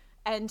you.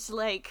 And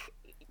like,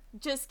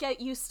 just get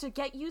used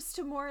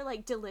to more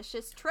like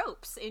delicious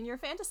tropes in your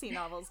fantasy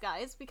novels,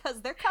 guys,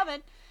 because they're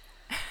coming.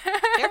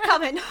 They're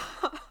coming.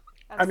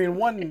 I mean,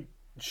 one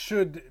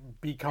should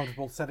be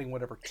comfortable setting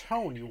whatever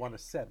tone you want to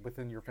set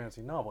within your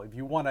fantasy novel. If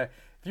you want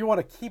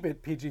to keep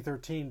it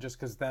PG-13 just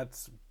because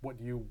that's what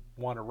you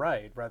want to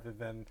write, rather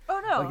than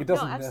it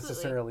doesn't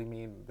necessarily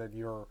mean that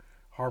you're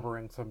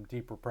harboring some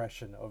deep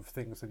repression of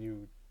things that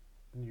you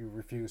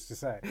refuse to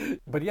say.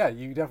 But yeah,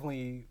 you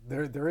definitely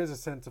there is a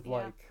sense of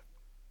like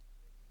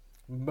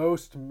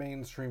most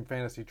mainstream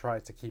fantasy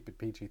tries to keep it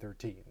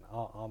PG-13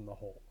 on the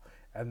whole,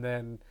 and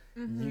then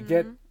you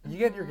get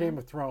your Game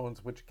of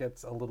Thrones, which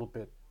gets a little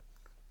bit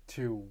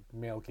too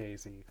male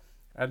gazy,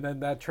 and then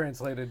that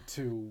translated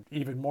to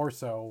even more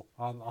so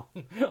on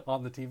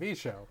the TV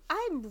show.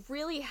 I'm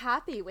really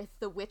happy with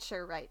The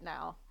Witcher right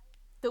now.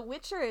 The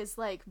Witcher is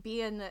like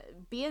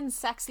being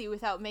sexy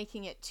without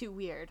making it too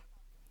weird.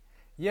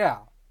 Yeah.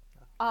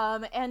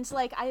 And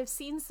like I have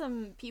seen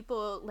some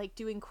people like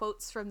doing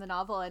quotes from the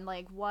novel, and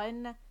like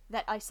one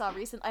that I saw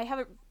recently, I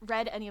haven't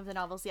read any of the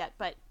novels yet,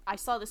 but I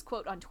saw this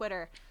quote on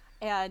Twitter,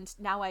 and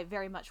now I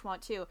very much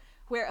want to,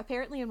 where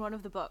apparently in one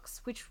of the books,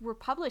 which were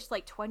published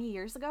like 20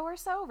 years ago or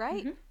so,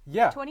 right? Mm-hmm.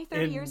 Yeah. 20,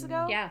 30 years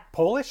ago? Yeah.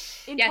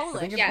 Polish? In yes.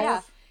 Polish,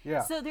 yeah.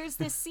 Yeah. So there's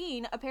this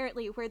scene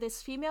apparently where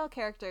this female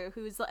character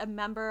who's a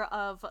member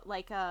of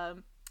like a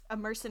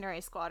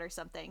mercenary squad or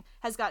something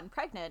has gotten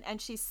pregnant, and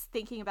she's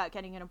thinking about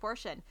getting an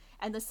abortion.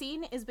 And the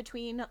scene is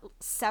between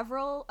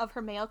several of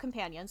her male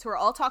companions who are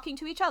all talking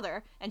to each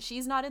other, and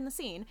she's not in the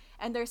scene.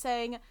 And they're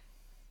saying,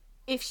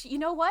 you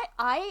know what?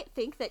 I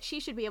think that she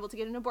should be able to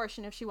get an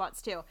abortion if she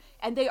wants to.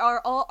 And they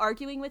are all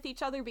arguing with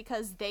each other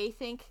because they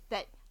think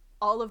that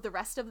all of the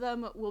rest of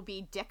them will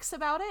be dicks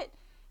about it.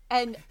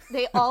 And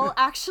they all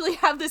actually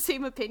have the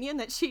same opinion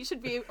that she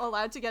should be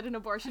allowed to get an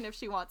abortion if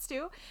she wants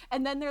to.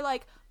 And then they're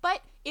like,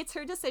 but it's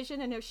her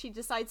decision, and if she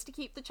decides to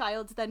keep the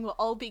child, then we'll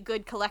all be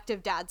good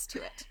collective dads to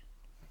it.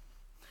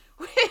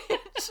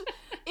 Which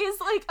is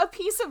like a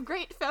piece of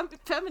great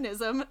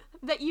feminism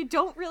that you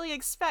don't really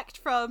expect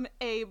from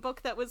a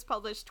book that was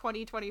published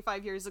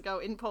 25 years ago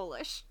in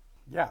Polish.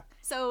 Yeah.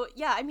 So,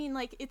 yeah, I mean,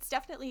 like, it's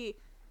definitely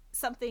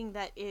something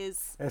that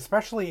is,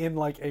 especially in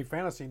like a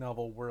fantasy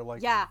novel where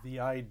like the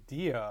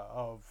idea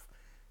of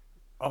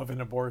an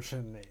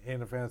abortion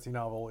in a fantasy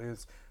novel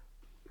is,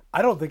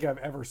 I don't think I've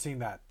ever seen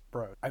that,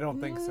 bro. I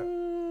don't think so.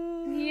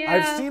 Yeah.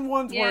 I've seen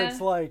ones where it's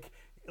like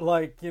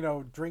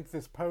drink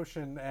this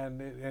potion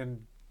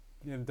and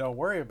don't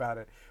worry about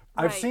it.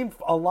 I've seen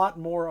a lot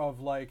more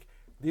of like,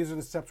 these are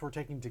the steps we're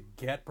taking to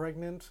get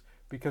pregnant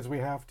because we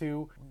have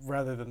to,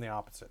 rather than the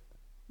opposite.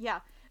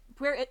 Yeah.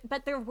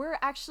 But there were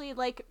actually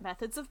like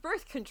methods of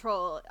birth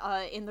control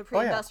in the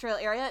pre-industrial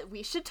era.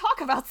 We should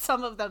talk about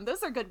some of them.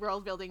 Those are good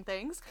world building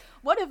things.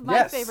 One of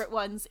my favorite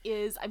ones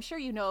is, I'm sure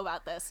you know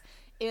about this,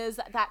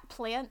 is that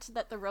plant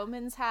that the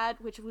Romans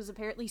had, which was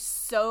apparently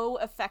so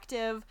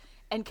effective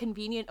and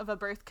convenient of a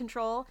birth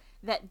control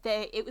that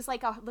it was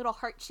like a little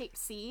heart-shaped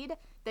seed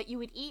that you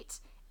would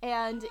eat.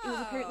 And it was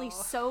apparently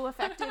so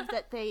effective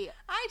that they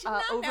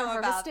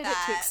over-harvested it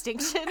to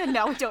extinction, and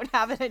now we don't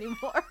have it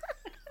anymore.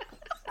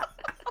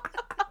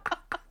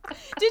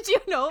 Did you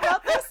know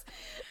about this?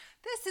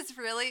 This is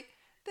really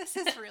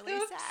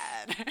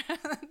sad.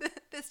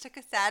 This took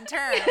a sad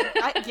turn.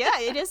 Yeah,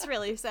 it is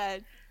really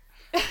sad.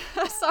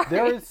 Sorry.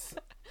 There was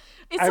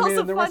funny,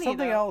 something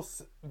though.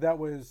 else that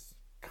was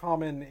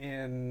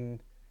common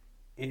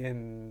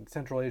in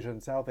Central Asia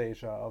and South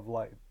Asia of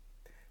like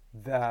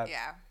that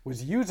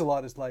was used a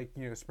lot as like,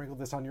 sprinkle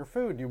this on your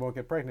food, you won't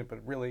get pregnant, but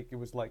really it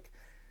was like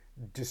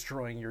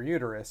destroying your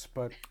uterus,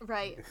 but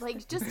right,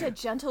 like just a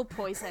gentle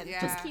poison.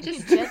 Just keep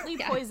you gently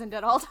poisoned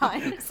at all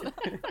times.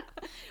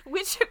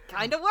 Which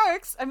kind of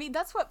works. I mean,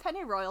 that's what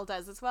pennyroyal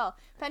does as well.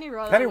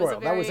 Pennyroyal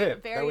was a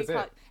very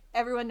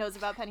everyone knows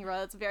about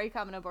pennyroyal. It's a very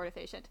common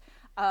abortifacient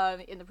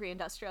in the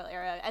pre-industrial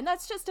era, and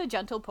that's just a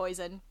gentle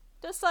poison.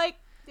 Just like,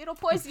 it'll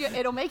poison you,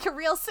 it'll make you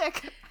real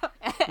sick,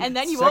 and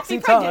then you won't be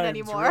pregnant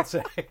anymore.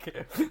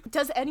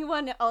 Does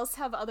anyone else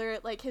have other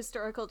like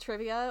historical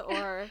trivia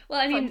or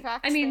fun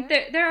facts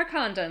there are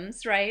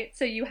condoms, right?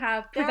 So you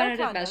have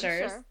preventative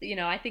measures. Sure.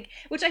 I think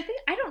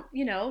I don't.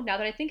 Now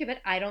that I think of it,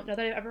 I don't know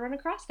that I've ever run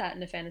across that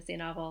in a fantasy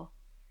novel,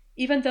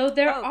 even though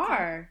there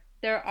are.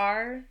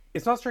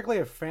 It's not strictly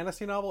a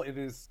fantasy novel. It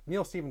is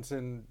Neil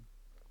Stephenson.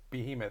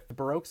 Behemoth. The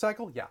Baroque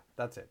cycle? Yeah,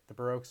 that's it. The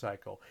Baroque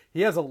cycle.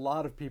 He has a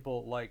lot of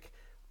people like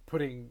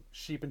putting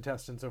sheep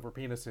intestines over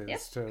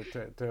penises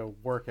to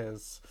work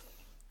as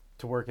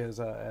to work as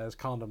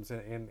condoms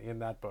in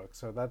that book.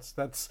 So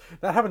that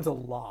happens a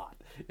lot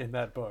in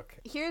that book.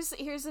 Here's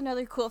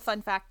another cool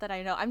fun fact that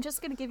I know. I'm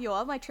just going to give you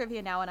all my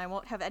trivia now, and I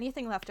won't have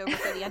anything left over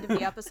for the end of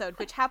the episode,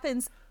 which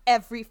happens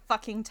every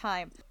fucking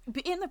time.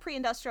 In the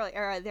pre-industrial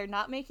era, they're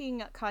not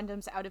making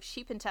condoms out of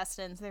sheep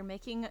intestines. They're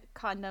making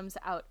condoms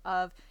out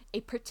of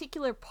a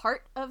particular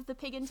part of the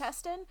pig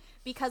intestine,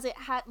 because it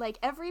had, like,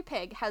 every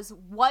pig has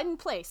one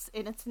place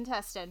in its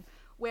intestine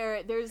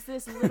where there's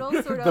this little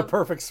sort of... the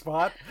perfect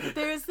spot?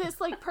 There's this,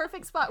 like,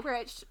 perfect spot where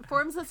it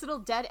forms this little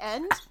dead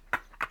end.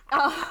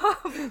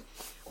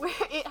 Where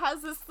it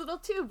has this little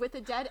tube with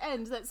a dead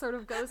end that sort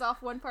of goes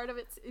off one part of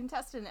its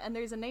intestine, and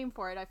there's a name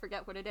for it. I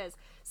forget what it is.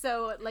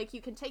 So, like, you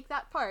can take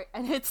that part,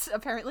 and it's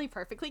apparently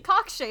perfectly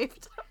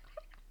cock-shaped.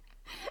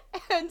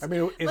 And, I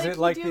mean, is it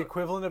like the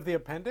equivalent of the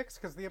appendix?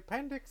 Because the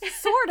appendix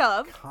sort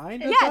of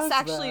kind of yes, does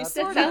actually, that.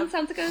 sort That of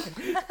sounds like a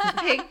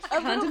pig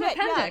condom bit,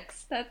 yeah.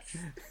 appendix. That's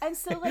And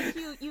so, like,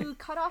 you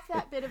cut off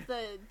that bit of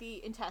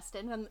the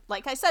intestine, and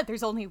like I said,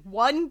 there's only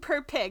one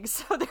per pig,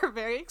 so they're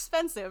very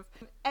expensive.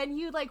 And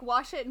you, like,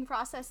 wash it and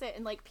process it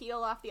and, like,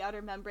 peel off the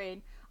outer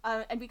membrane.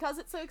 And because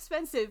it's so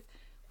expensive,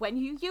 when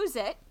you use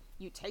it,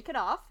 you take it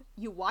off,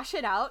 you wash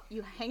it out,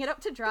 you hang it up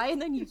to dry, and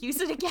then you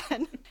use it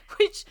again,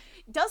 which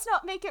does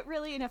not make it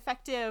really an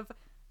effective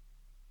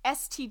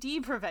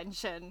STD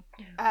prevention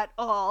at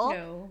all.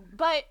 no.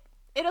 But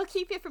it'll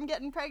keep you from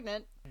getting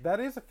pregnant.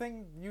 That is a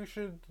thing you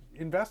should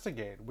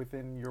investigate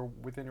within your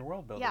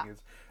world building. Yeah.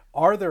 Is,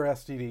 are there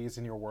STDs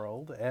in your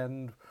world,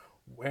 and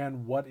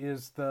what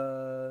does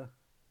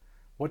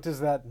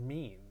that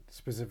mean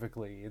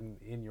specifically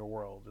in your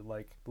world?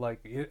 Are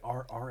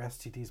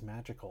STDs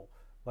magical?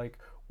 Like,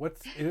 what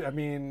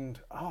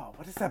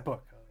is that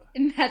book?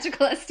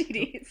 Magical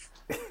STDs.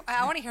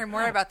 I want to hear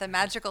more about the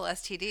magical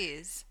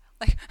STDs.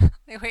 Like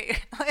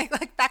wait,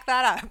 like back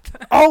that up.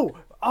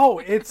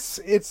 It's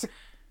a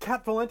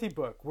Kat Valenti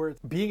book where it's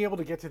being able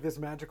to get to this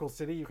magical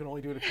city. You can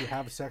only do it if you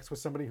have sex with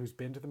somebody who's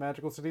been to the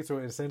magical city. So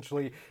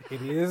essentially,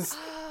 it is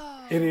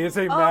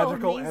a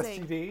magical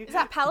amazing. STD. Is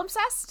that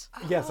palimpsest?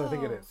 Yes, I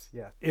think it is.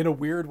 Yeah, in a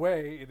weird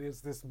way, it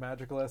is this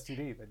magical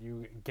STD that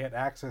you get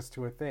access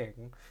to a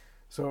thing.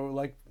 So,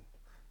 like,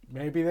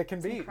 maybe that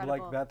can be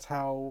incredible. like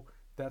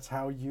that's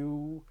how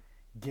you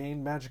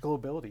gain magical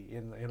ability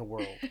in a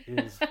world,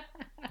 is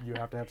you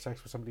have to have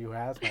sex with somebody who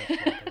has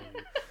magical ability.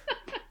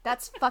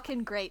 That's fucking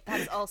great.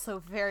 That's also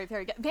very,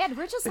 very good. Man,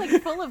 we're just, like,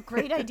 full of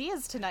great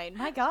ideas tonight.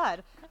 My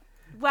God.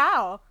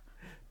 Wow.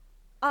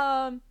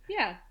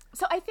 Yeah.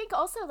 So I think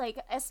also, like,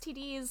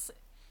 STDs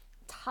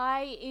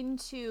tie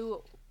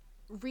into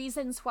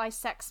reasons why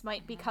sex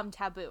might become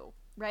taboo,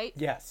 right?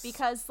 Yes.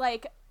 Because,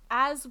 like,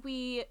 as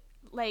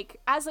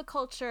a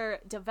culture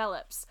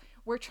develops,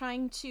 we're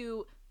trying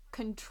to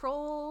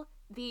control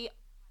the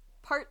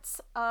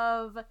parts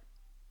of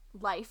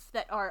life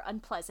that are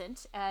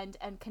unpleasant and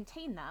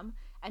contain them.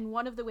 And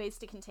one of the ways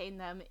to contain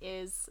them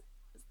is,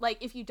 like,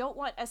 if you don't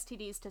want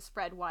STDs to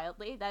spread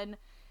wildly, then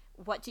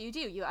what do?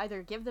 You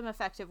either give them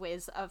effective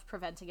ways of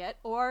preventing it,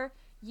 or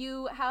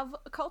you have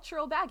a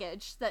cultural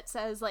baggage that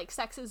says, like,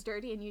 sex is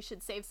dirty and you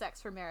should save sex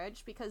for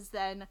marriage, because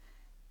then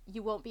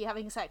you won't be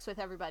having sex with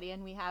everybody,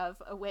 and we have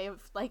a way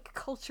of, like,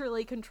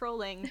 culturally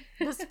controlling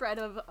the spread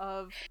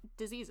of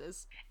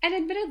diseases. And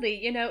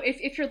admittedly, you know,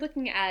 if you're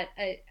looking at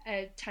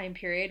a time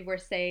period where,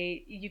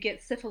 say, you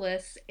get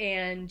syphilis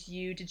and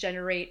you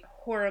degenerate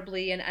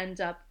horribly and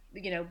end up,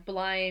 you know,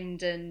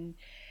 blind and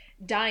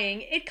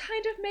dying, it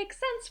kind of makes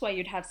sense why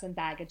you'd have some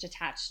baggage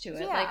attached to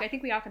it. Yeah. Like, I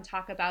think we often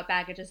talk about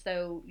baggage as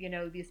though, you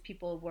know, these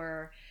people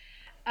were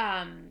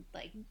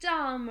like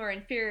dumb or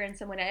inferior in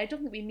some way. I don't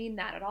think we mean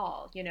that at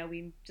all. You know,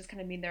 we just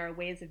kind of mean there are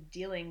ways of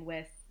dealing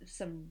with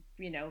some,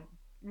 you know,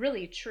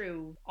 really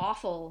true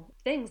awful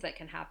things that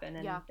can happen,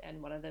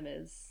 and one of them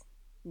is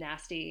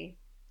nasty.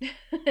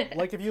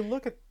 Like, if you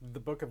look at the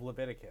book of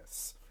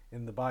Leviticus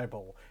in the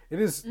Bible,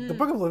 the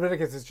book of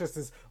Leviticus is just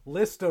this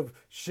list of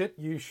shit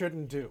you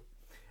shouldn't do,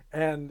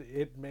 and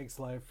it makes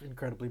life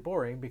incredibly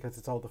boring because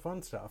it's all the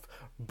fun stuff.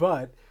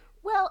 But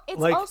well, it's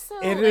like, also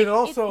it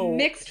also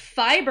mixed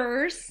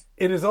fibers.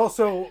 It is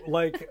also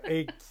like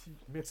a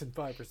mixing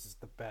fibers is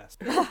the best.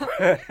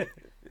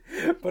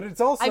 But it's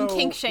also, I'm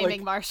kink shaming,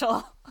 like,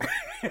 Marshall.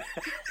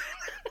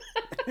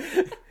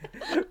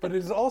 but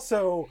it's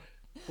also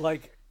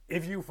like,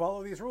 if you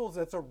follow these rules,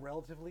 that's a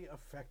relatively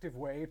effective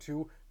way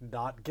to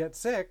not get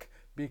sick,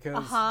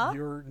 because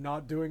you're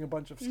not doing a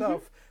bunch of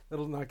stuff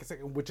that'll not get sick,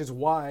 which is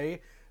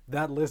why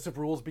that list of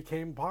rules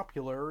became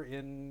popular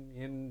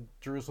in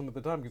Jerusalem at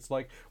the time. It's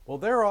like, well,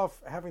 they're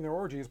off having their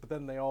orgies, but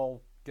then they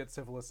all get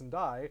syphilis and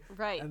die.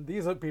 Right. And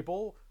these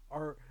people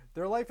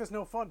their life is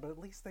no fun, but at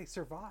least they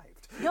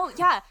survived. No,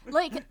 yeah,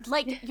 like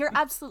you're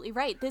absolutely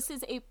right. This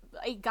is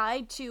a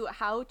guide to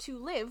how to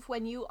live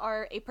when you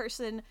are a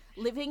person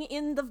living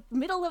in the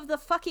middle of the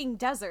fucking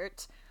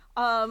desert,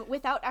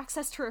 without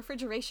access to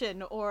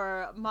refrigeration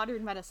or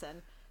modern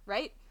medicine,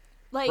 right?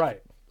 Like,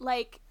 Right.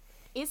 like,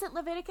 is it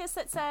Leviticus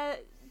that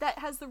that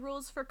has the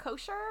rules for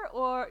kosher,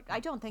 or I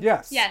don't think.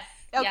 Yes. Yes.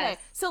 Okay. Yes.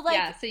 So like,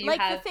 yeah, so you like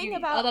have the thing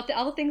about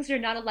all the things you're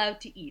not allowed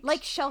to eat,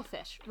 like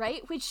shellfish,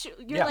 right? Which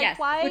you're Yeah. like, yes.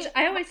 why? Which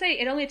I always say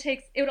it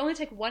would only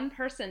take one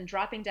person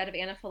dropping dead of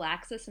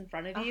anaphylaxis in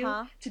front of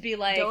you to be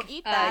like, don't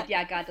eat that.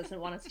 yeah, God doesn't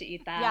want us to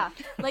eat that. Yeah.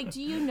 Like,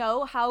 do you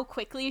know how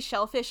quickly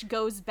shellfish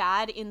goes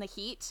bad in the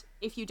heat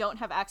if you don't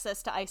have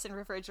access to ice and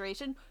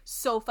refrigeration?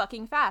 So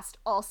fucking fast.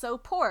 Also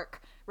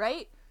pork,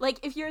 right?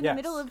 Like, if you're in the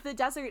middle of the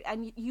desert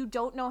and you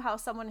don't know how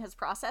someone has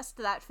processed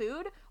that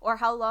food or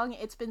how long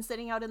it's been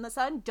sitting out in the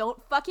sun,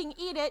 don't fucking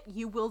eat it.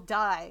 You will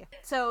die.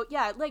 So,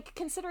 yeah, like,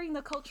 considering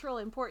the cultural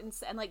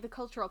importance and, like, the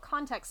cultural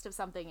context of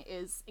something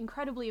is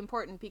incredibly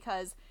important,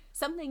 because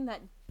something that,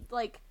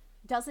 like,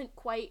 doesn't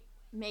quite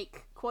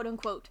make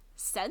quote-unquote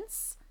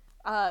sense,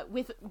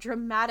 with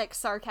dramatic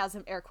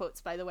sarcasm, air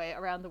quotes, by the way,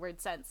 around the word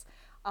sense,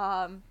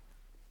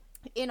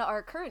 in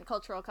our current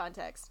cultural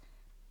context,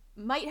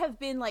 might have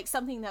been like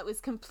something that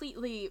was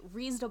completely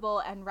reasonable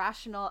and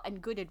rational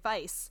and good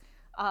advice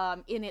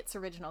in its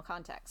original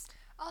context.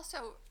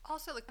 Also,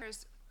 like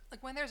there's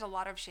like when there's a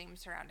lot of shame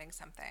surrounding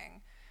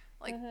something,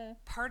 like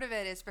part of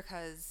it is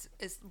because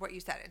is what you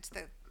said. It's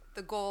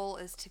the goal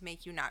is to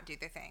make you not do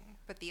the thing,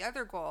 but the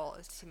other goal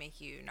is to make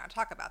you not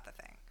talk about the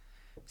thing.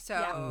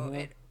 So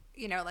it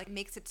like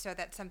makes it so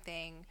that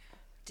something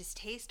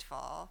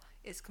distasteful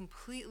is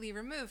completely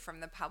removed from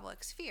the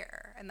public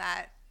sphere, and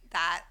that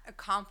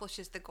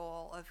accomplishes the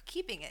goal of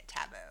keeping it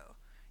taboo,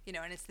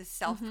 and it's this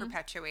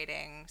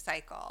self-perpetuating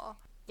cycle.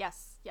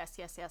 Yes.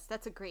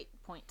 That's a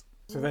great point.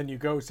 So then you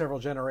go several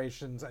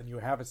generations and you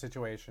have a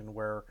situation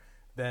where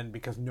then,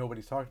 because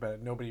nobody's talked about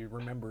it, nobody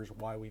remembers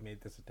why we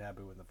made this a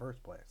taboo in the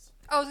first place.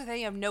 Oh, so then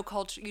you have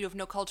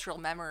no cultural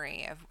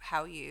memory of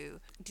how you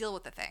deal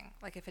with the thing.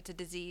 Like if it's a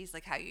disease,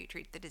 like how you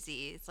treat the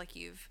disease, like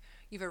you've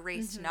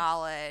erased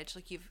knowledge,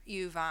 like you've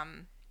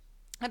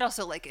it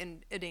also like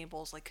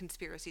enables like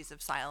conspiracies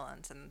of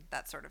silence and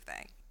that sort of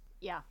thing.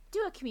 Yeah,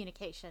 do a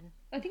communication.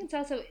 I think it's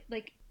also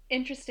like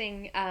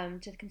interesting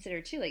to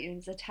consider too. Like,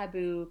 is a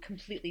taboo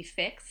completely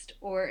fixed,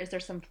 or is there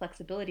some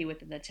flexibility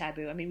within the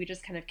taboo? I mean, we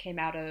just kind of came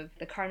out of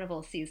the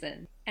carnival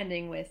season,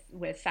 ending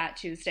with Fat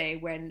Tuesday,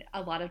 when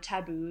a lot of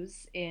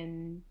taboos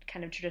in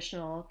kind of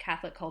traditional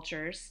Catholic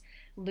cultures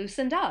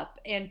loosened up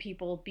and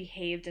people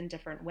behaved in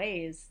different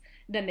ways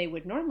than they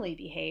would normally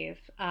behave,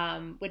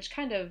 which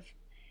kind of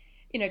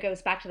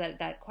goes back to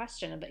that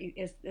question of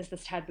is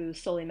this taboo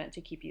solely meant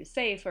to keep you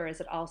safe, or is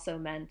it also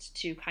meant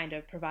to kind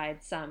of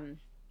provide some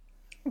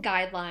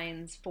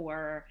guidelines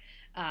for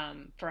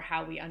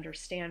how we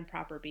understand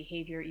proper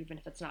behavior, even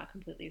if it's not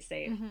completely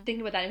safe?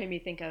 Thinking about that, it made me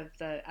think of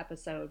the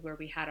episode where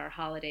we had our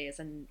holidays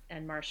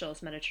and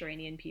Marshall's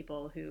Mediterranean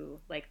people who,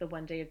 like, the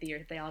one day of the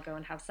year they all go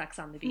and have sex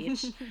on the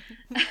beach.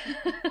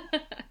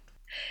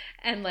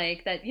 And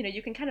like that,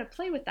 you can kind of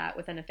play with that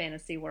within a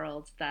fantasy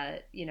world,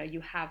 that,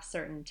 you have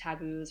certain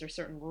taboos or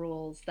certain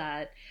rules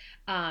that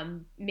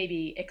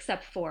maybe,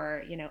 except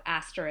for,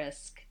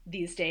 asterisk,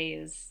 these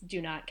days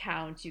do not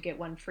count. You get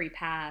one free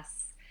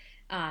pass.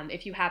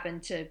 If you happen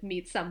to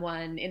meet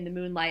someone in the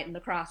moonlight in the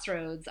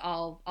crossroads,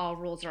 all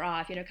rules are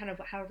off. Kind of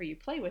however you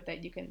play with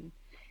it,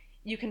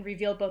 you can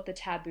reveal both the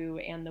taboo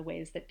and the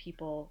ways that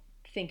people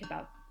think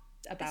about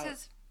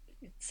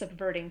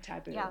subverting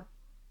taboo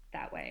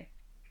that way.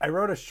 I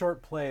wrote a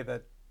short play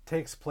that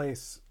takes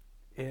place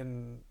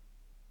in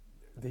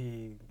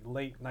the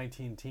late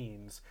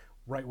 19-teens,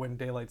 right when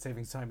daylight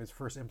savings time is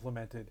first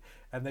implemented,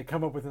 and they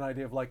come up with an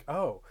idea of like,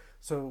 oh,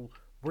 so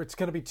it's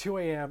going to be 2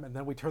 a.m. and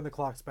then we turn the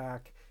clocks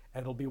back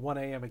and it'll be 1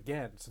 a.m.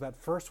 again. So that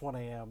first 1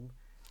 a.m.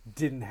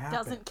 didn't happen.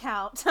 Doesn't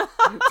count.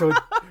 So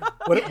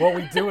what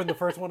we do in the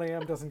first 1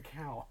 a.m. doesn't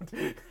count.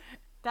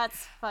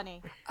 That's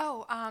funny.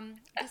 Oh,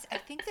 I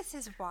think this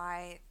is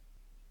why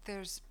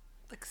there's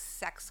like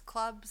sex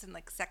clubs and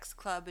like sex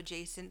club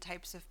adjacent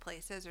types of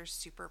places are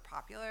super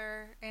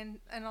popular in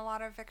a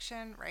lot of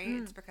fiction, right?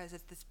 It's because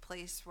it's this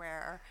place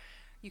where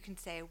you can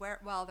say,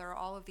 there are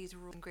all of these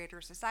rules in greater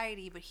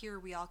society, but here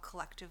we all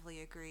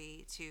collectively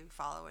agree to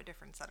follow a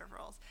different set of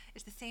rules.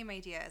 It's the same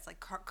idea as like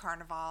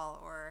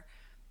Carnival or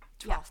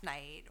Twelfth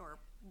Night or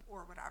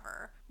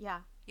whatever.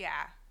 Yeah.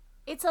 Yeah.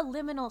 It's a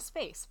liminal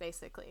space,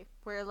 basically,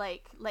 where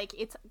like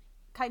it's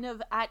kind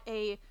of at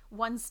a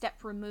one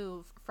step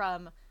remove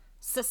from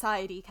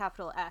society,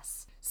 capital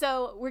S.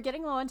 So we're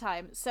getting low on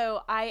time.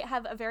 So I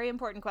have a very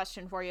important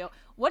question for you.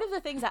 One of the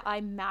things that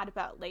I'm mad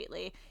about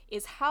lately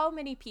is how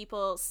many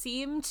people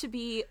seem to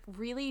be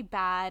really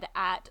bad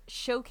at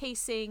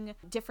showcasing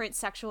different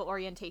sexual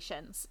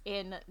orientations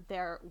in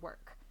their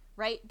work,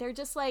 right? They're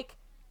just like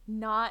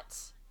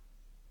not,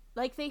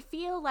 like they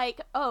feel like,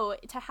 oh,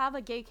 to have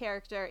a gay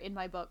character in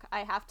my book,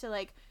 I have to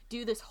like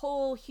do this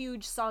whole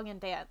huge song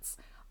and dance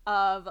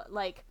of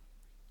like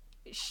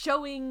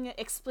showing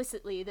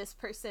explicitly this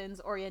person's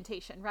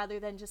orientation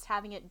rather than just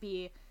having it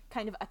be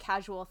kind of a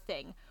casual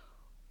thing.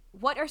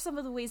 What are some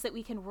of the ways that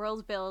we can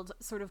world build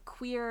sort of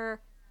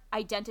queer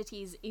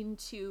identities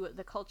into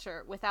the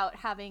culture without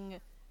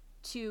having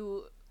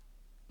to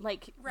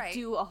like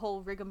do a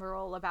whole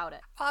rigmarole about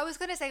it? I was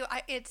going to say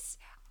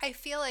I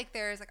feel like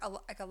there's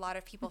like a lot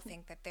of people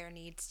think that there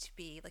needs to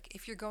be, like,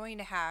 if you're going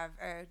to have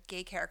a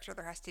gay character,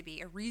 there has to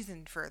be a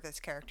reason for this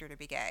character to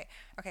be gay.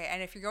 Okay,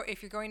 and if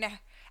you're going to,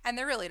 and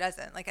there really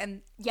doesn't, like,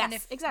 and yes, and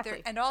if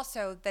exactly, and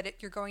also that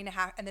you're going to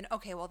have, and then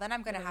okay, well then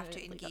I'm going to have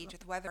to engage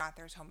with whether or not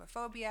there's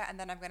homophobia, and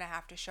then I'm going to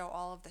have to show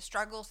all of the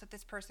struggles that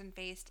this person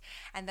faced,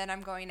 and then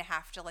I'm going to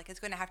have to, like, it's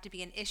going to have to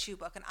be an issue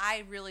book, and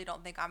I really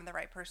don't think I'm the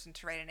right person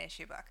to write an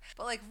issue book.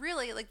 But like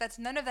really, like that's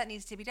none of that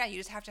needs to be done. You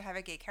just have to have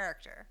a gay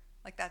character.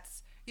 Like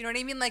that's, you know what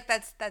I mean? Like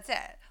that's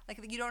it. Like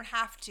you don't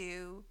have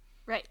to.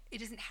 Right. It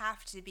doesn't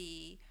have to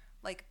be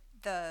like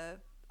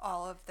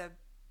all of the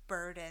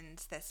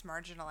burdens this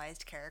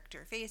marginalized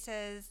character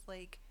faces.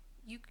 Like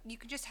you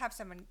can just have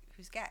someone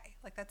who's gay.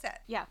 Like that's it.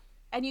 Yeah.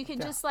 And you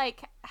can just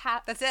like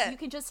have, that's it. You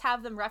can just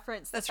have them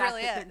reference the that's fact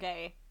really that it. they're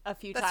gay a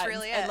few that's times.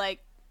 Really and it. Like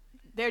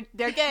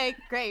they're gay,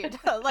 great.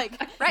 Like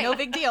right. No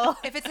big deal.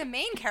 If it's a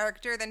main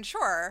character, then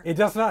sure. It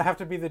does not have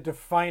to be the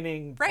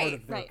defining part right.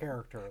 of their right.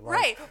 character. Like,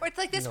 right. Or it's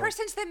like this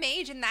person's the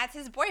mage and that's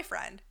his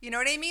boyfriend. You know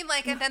what I mean?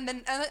 Like, and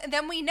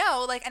then we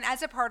know, like, and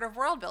as a part of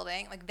world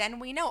building, like, then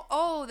we know,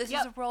 oh, this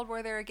is a world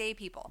where there are gay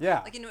people.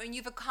 Yeah. Like, you know, and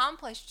you've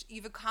accomplished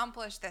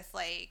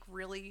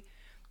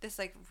this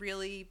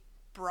really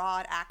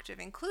broad act of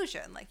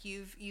inclusion. Like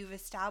you've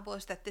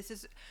established that this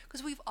is,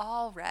 because we've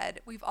all read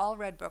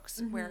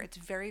books where it's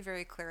very,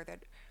 very clear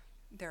that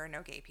there are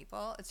no gay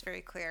people. It's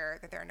very clear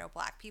that there are no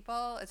black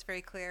people. It's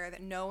very clear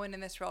that no one in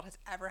this world has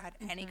ever had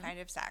any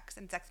kind of sex,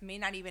 and sex may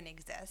not even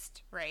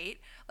exist, right?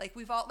 Like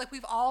we've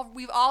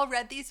all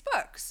read these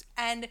books,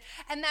 and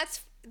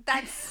that's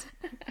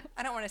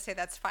I don't want to say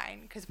that's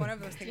fine, because one of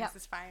those things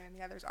is fine and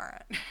the others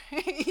aren't.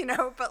 You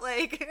know, but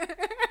like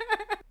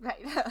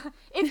right.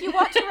 If you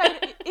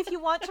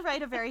want to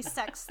write a very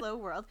sex slow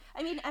world.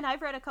 I mean, and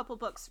I've read a couple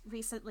books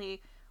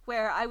recently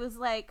where I was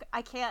like,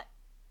 I can't,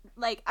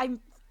 like, I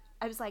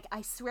was like,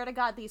 I swear to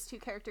God, these two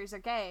characters are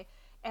gay.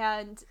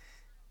 And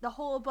the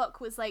whole book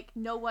was like,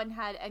 no one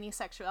had any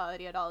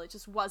sexuality at all. It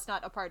just was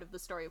not a part of the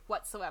story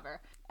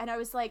whatsoever. And I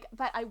was like,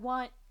 but I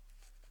want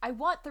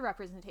the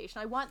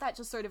representation. I want that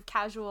just sort of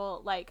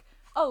casual, like,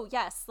 oh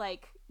yes,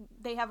 like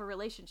they have a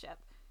relationship.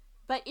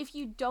 But if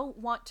you don't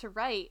want to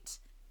write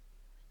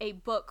a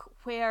book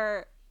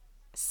where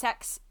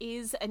sex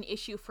is an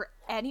issue for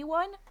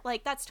anyone,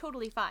 like that's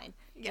totally fine.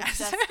 Yes.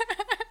 It's just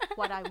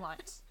what I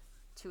want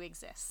to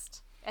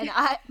exist. And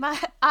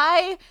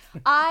I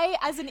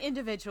as an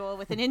individual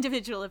with an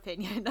individual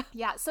opinion.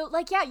 Yeah. So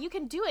like, yeah, you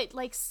can do it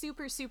like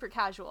super, super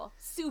casual.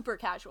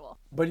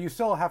 But you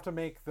still have to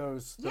make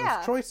those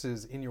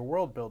choices in your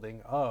world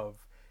building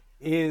of,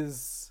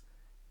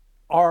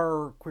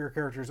 are queer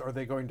characters, are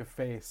they going to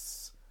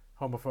face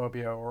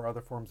homophobia or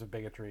other forms of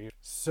bigotry?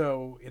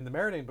 So in the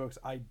Meridian books,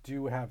 I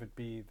do have it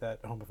be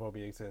that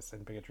homophobia exists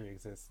and bigotry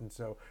exists. And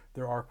so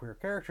there are queer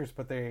characters,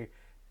 but they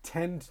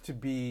tend to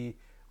be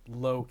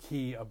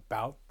low-key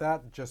about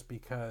that just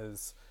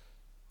because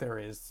it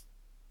is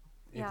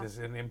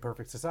an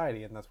imperfect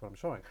society, and that's what I'm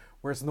showing.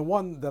 Whereas in the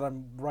one that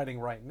I'm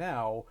writing right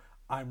now,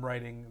 I'm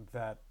writing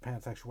that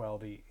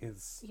pansexuality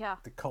is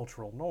the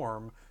cultural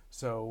norm,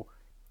 so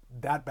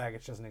that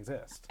baggage doesn't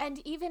exist.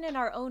 And even in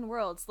our own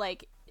worlds,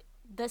 like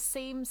the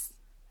same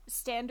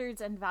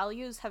standards and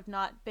values have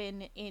not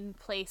been in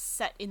place,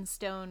 set in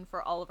stone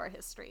for all of our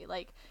history.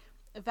 Like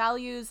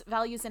values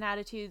and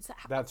attitudes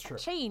that's true.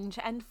 Change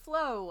and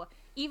flow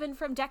even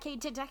from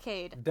decade to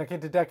decade,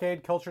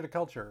 culture to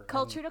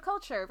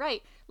culture,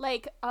 right?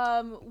 Like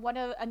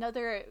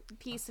another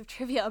piece of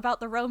trivia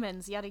about the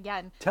Romans yet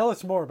again. Tell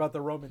us more about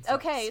the Romans.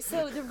 Okay,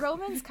 so the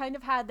Romans kind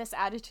of had this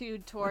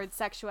attitude towards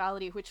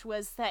sexuality, which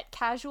was that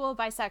casual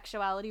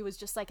bisexuality was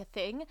just like a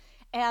thing.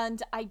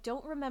 And I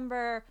don't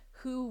remember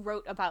who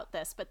wrote about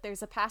this, but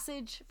there's a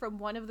passage from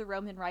one of the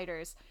Roman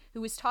writers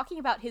who was talking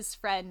about his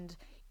friend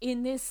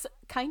in this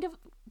kind of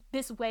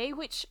this way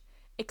which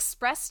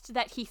expressed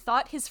that he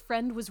thought his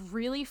friend was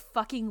really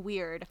fucking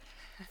weird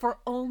for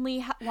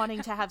only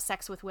wanting to have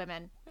sex with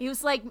women. He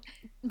was like,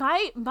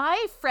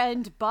 my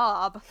friend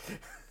Bob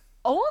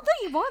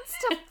only wants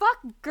to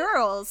fuck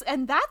girls,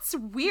 and that's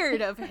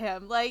weird of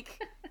him.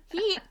 Like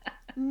he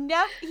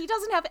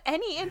doesn't have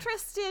any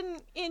interest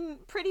in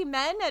pretty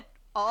men at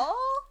all.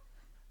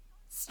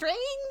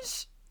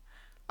 Strange.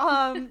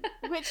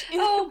 Which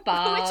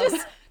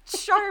is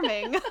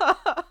charming.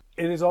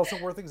 It is also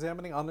worth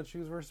examining on the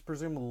choose versus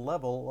presume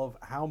level of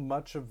how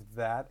much of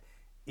that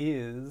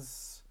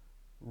is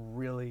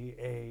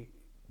really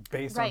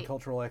based on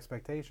cultural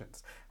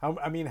expectations. How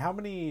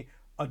many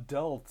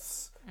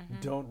adults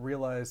don't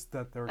realize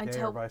that they're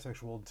gay or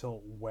bisexual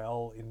until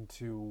well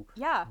into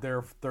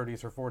their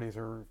 30s or 40s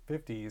or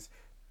 50s,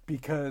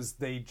 because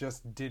they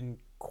just didn't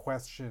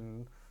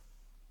question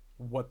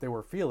what they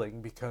were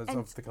feeling because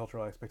of the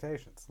cultural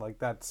expectations. Like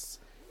that's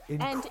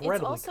incredibly And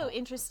it's also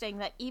interesting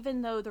that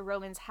even though the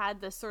Romans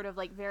had this sort of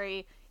like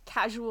very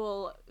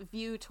casual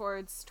view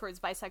towards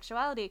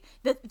bisexuality,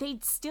 that they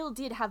still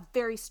did have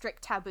very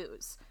strict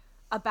taboos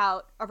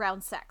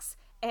around sex.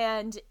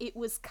 And it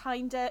was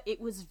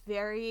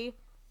very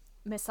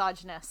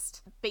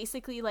misogynist.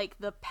 Basically, like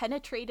the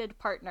penetrated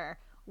partner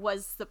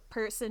was the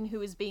person who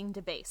was being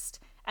debased.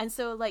 And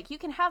so, like, you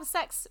can have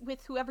sex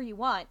with whoever you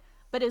want,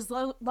 but as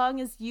long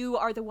as you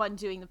are the one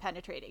doing the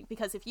penetrating.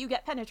 Because if you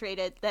get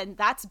penetrated, then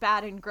that's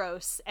bad and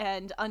gross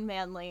and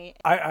unmanly.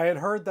 I had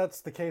heard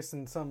that's the case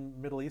in some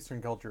Middle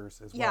Eastern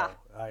cultures as well.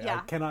 Yeah. I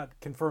cannot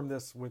confirm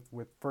this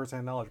with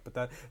firsthand knowledge, but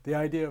that the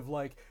idea of,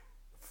 like,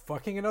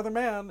 fucking another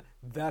man,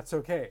 that's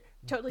okay.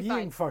 Totally Being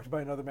fine. fucked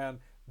by another man,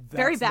 that's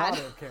Very bad.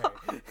 not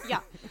okay. Yeah.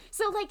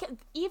 So, like,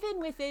 even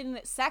within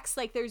sex,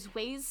 like, there's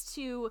ways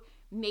to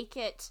make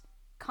it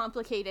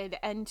complicated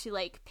and to,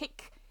 like,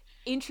 pick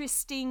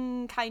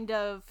interesting kind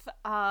of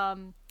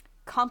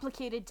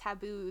complicated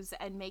taboos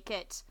and make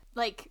it,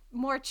 like,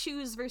 more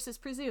choose versus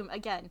presume.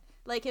 Again,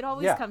 like, it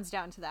always comes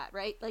down to that,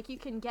 right? Like, you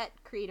can get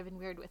creative and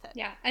weird with it.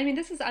 Yeah. I mean,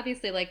 this is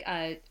obviously, like,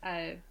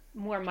 a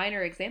more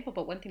minor example,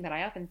 but one thing that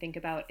I often think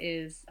about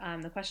is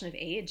the question of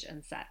age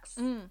and sex.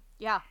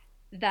 Yeah.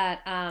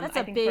 That That's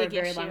I think for a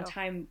very long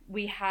time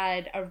we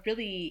had a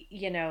really,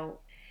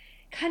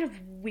 kind of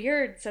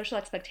weird social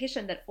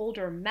expectation that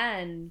older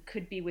men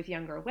could be with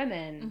younger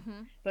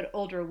women, but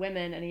older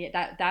women, and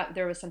that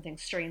there was something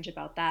strange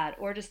about that.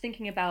 Or just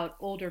thinking about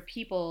older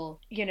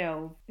people,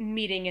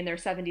 meeting in their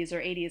 70s or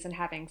 80s and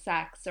having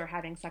sex or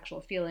having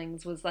sexual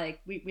feelings was like,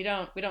 we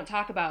don't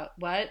talk about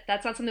what?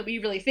 That's not something that we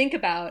really think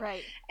about.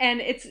 Right. And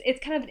it's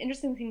kind of an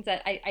interesting thing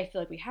that I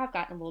feel like we have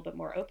gotten a little bit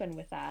more open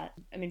with that.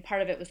 I mean,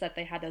 part of it was that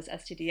they had those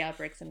STD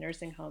outbreaks in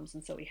nursing homes,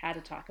 and so we had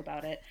to talk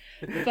about it.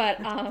 But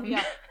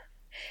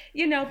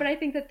but I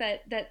think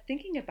that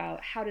thinking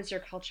about how does your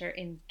culture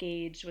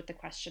engage with the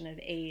question of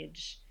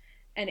age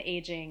and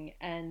aging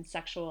and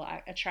sexual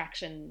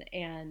attraction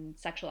and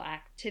sexual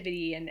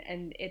activity,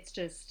 and it's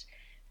just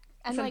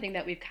something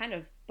that we've kind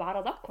of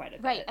bottled up quite a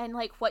bit. Right, and,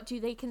 like, what do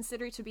they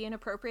consider to be an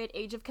appropriate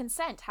age of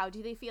consent? How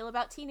do they feel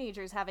about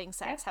teenagers having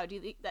sex? How do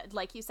they,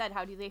 like you said,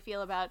 how do they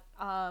feel about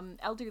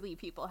elderly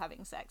people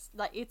having sex?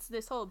 Like, it's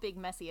this whole big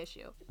messy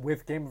issue.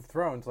 With Game of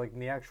Thrones, like, in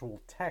the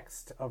actual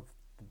text of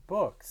the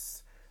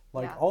books,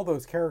 like, all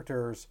those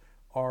characters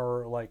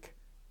are, like,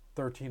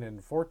 13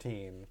 and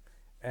 14,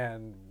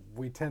 and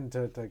we tend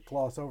to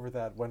gloss over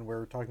that when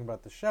we're talking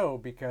about the show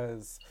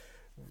because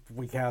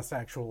we cast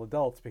actual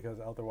adults, because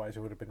otherwise it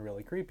would have been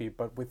really creepy.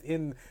 But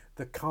within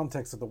the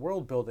context of the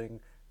world building,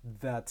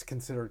 that's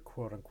considered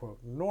quote-unquote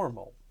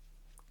normal,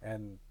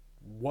 and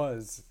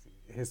was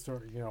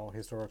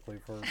historically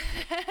for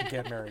to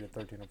get married at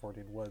 13 or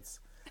 14 was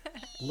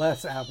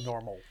less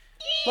abnormal.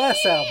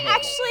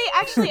 Actually,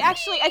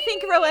 I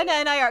think Rowena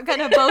and I are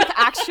gonna both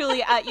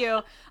actually at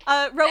you.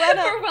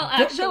 Rowena,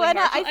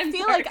 I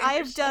feel like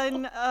I've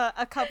done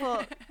a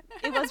couple.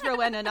 It was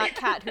Rowena, not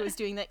Kat, who was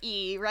doing the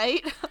E,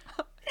 right?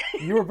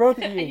 You were both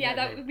eating.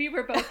 Yeah, we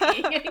were both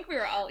eating. I think we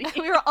were all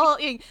eating. We were all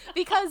eating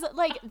because,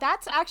 like,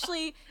 that's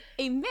actually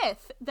a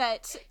myth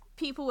that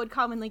people would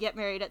commonly get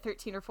married at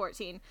 13 or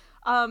 14.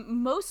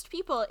 Most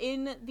people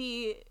in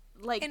the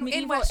medieval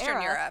in Western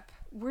era, Europe,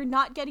 we're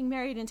not getting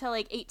married until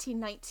like 18,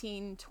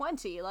 19,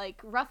 20, like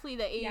roughly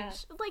the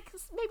age, like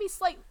maybe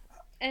slight.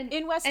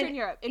 In Western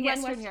Europe,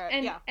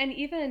 and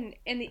even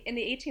in the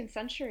 18th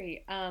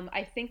century,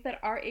 I think that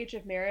our age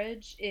of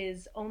marriage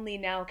is only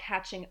now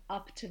catching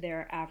up to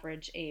their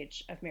average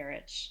age of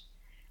marriage,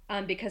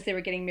 because they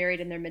were getting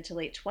married in their mid to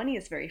late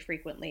 20s very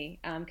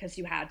frequently, because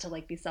you had to,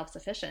 like, be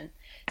self-sufficient.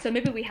 So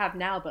maybe we have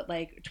now, but,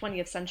 like,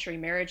 20th century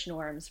marriage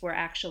norms were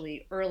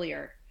actually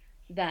earlier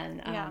than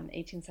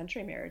 18th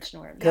century marriage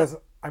norms. Because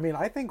I mean,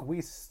 I think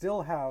we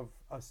still have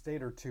a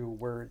state or two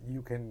where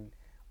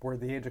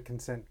the age of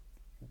consent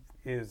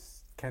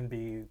can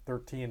be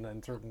 13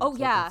 in certain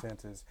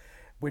circumstances,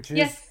 which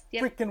is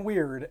freaking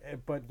weird.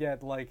 But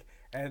yet,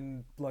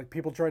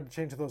 people tried to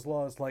change those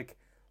laws like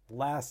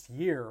last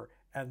year,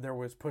 and there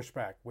was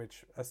pushback,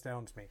 which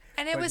astounds me.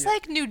 And it was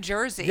like New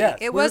Jersey. Yes,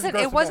 it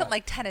wasn't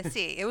like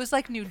Tennessee. It was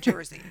like New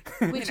Jersey,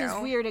 which is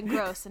weird and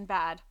gross and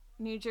bad.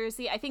 New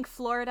Jersey. I think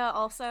Florida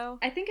also.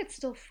 I think it's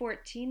still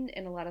 14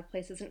 in a lot of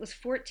places. And it was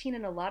 14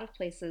 in a lot of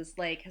places,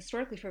 like,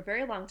 historically for a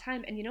very long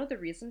time. And you know the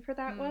reason for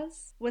that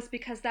was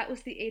because that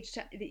was the age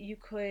that you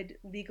could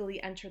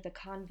legally enter the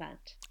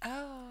convent.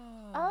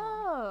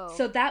 Oh.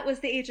 So that was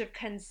the age of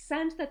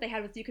consent that they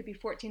had, was you could be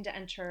 14 to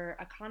enter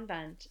a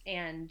convent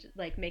and,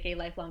 like, make a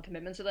lifelong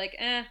commitment. So, like,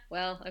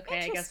 well,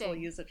 okay, I guess we'll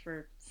use it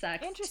for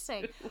sex.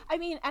 Interesting. I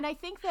mean, and I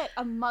think that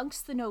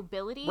amongst the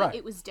nobility,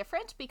 it was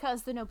different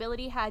because the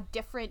nobility had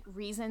different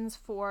reasons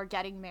for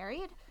getting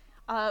married,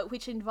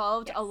 which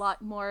involved a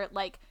lot more,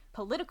 like,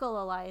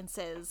 political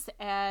alliances,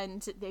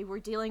 and they were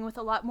dealing with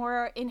a lot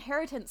more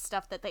inheritance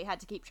stuff that they had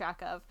to keep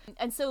track of.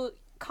 And so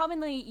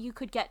commonly you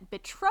could get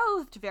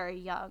betrothed very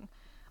young,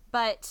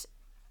 but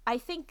I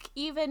think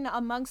even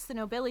amongst the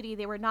nobility,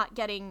 they were not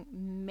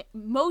getting,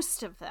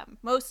 most of them,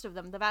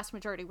 the vast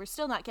majority, were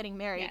still not getting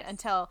married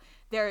until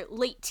their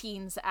late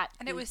teens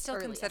and it was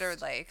still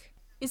considered, like...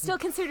 It's still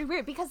considered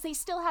weird because they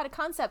still had a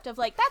concept of,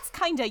 like, that's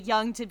kind of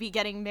young to be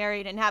getting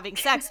married and having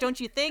sex, don't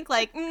you think?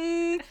 Like,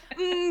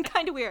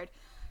 kind of weird.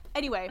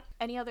 Anyway,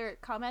 any other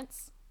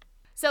comments?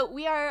 So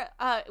we are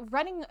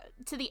running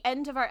to the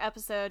end of our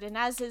episode, and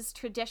as is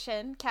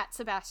tradition, Cat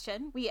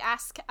Sebastian, we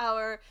ask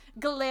our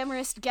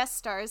glamorous guest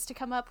stars to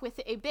come up with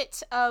a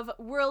bit of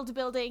world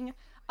building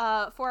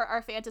for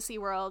our fantasy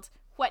world.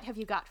 What have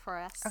you got for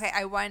us? Okay,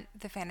 I want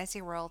the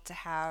fantasy world to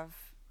have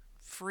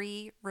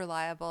free,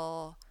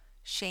 reliable,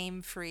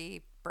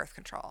 shame-free birth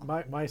control.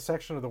 My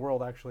section of the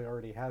world actually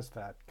already has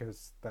that,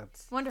 because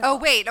that's... Wonderful. Oh,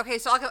 wait. Okay,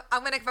 so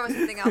I'm going to come up with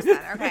something else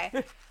then.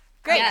 Okay.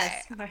 Great.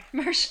 Yes,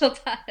 Marshall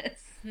does.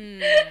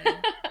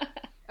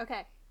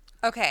 Okay.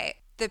 Okay.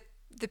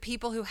 The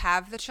people who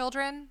have the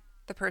children,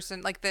 the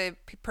person, like the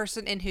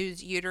person in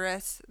whose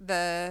uterus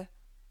the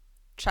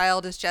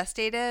child is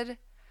gestated,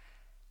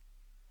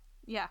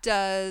 Yeah.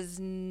 does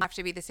not have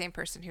to be the same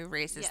person who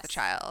raises Yes. the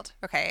child.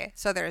 Okay.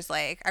 So there's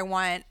like, I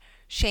want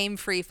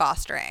shame-free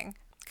fostering.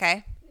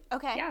 Okay.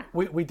 Okay. Yeah.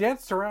 We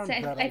danced around So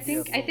that I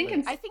idea think a little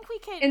bit. I think we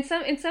can.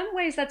 in some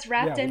ways that's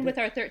wrapped Yeah, we in with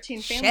did. our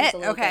 13 Shit, families a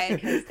little okay.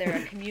 bit because they're a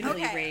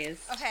communally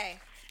raised. Okay.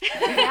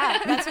 Yeah.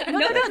 That's no,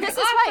 No, this is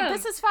fine. awesome.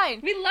 This is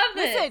fine. We love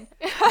this.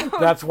 Listen.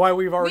 That's why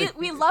we've already...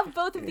 we love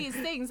both of these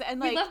things,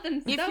 and like love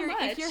them if so you're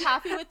much. if you're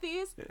happy with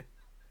these,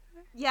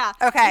 yeah.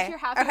 Okay, If you're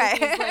happy okay.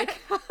 with these, like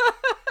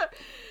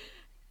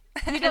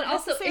you don't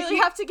also, if necessarily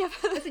you- have to give.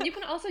 Listen, you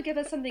can also give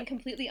us something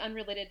completely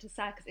unrelated to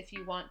sex if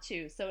you want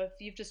to. So if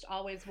you've just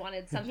always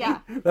wanted something, Yeah.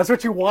 That's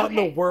what you want in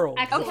Okay, the world.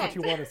 excellent. That's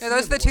what you want to see. No,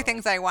 those in are the two world.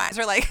 things I want. Those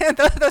are like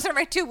those are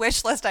my two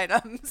wish list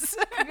items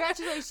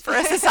Congratulations for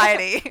a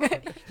society.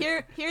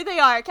 Here they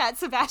are, Cat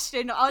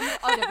Sebastian on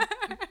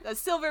a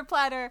silver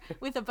platter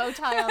with a bow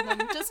tie on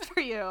them, just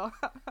for you.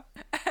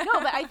 No,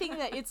 but I think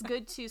that it's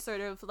good to sort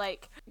of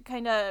like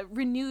kind of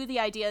renew the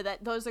idea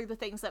that those are the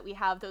things that we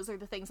have. Those are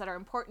the things that are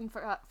important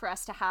for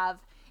us to have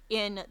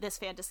in this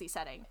fantasy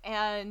setting.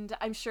 And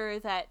I'm sure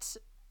that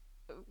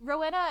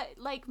Rowena,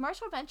 like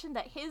Marshall mentioned,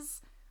 that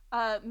his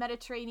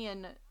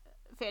Mediterranean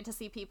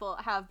fantasy people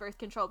have birth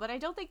control, but I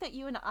don't think that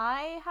you and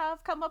I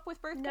have come up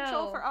with birth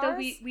control no. for Though ours.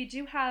 we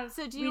do have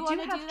So do we you do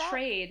wanna have do that?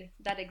 trade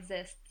that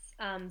exists.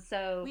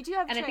 So We do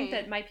have and I think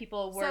trade. that my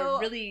people were So-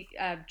 really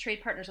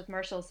trade partners with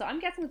Marshall. So I'm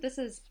guessing that this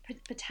is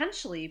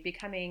potentially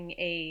becoming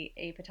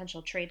a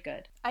potential trade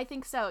good. I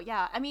think so,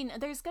 yeah. I mean,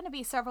 there's going to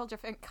be several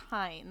different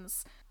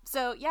kinds.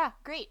 So, yeah,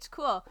 great,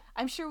 cool.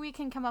 I'm sure we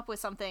can come up with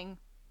something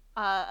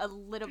a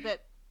little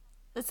bit.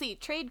 Let's see,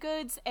 trade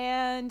goods,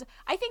 and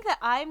I think that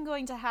I'm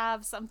going to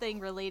have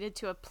something related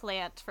to a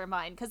plant for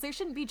mine, because there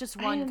shouldn't be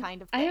just one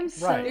kind of thing. I am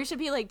so Right. There should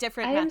be, like,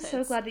 different I am methods.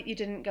 so glad that you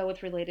didn't go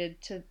with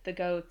related to the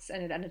goats,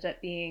 and it ended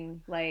up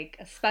being like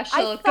a special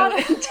I thought-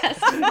 goat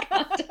intestine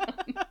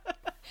condom.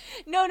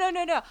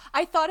 No.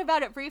 I thought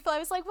about it briefly. I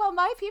was like, well,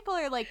 my people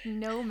are like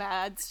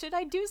nomads. Should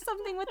I do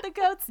something with the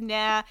goats?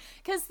 Nah,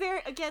 because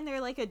they're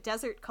like a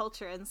desert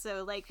culture, and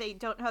so like they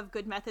don't have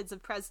good methods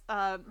of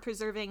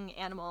preserving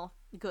animal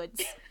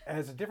goods.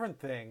 As a different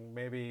thing,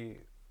 maybe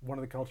one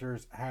of the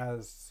cultures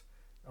has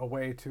a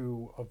way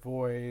to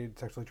avoid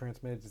sexually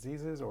transmitted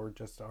diseases, or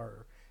just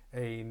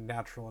a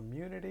natural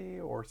immunity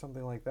or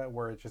something like that,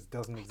 where it just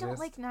doesn't exist. I don't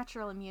like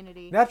natural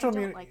immunity. natural I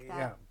don't immunity, like that.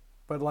 yeah,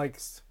 but like,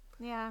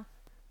 Yeah.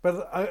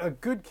 but a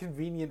good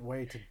convenient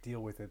way to deal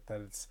with it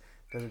that it's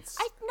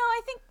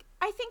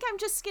I think I'm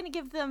just gonna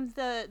give them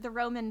the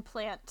Roman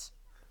plant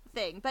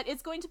thing, but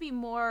it's going to be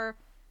more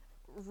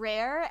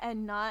rare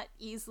and not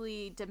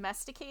easily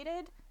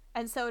domesticated,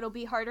 and so it'll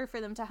be harder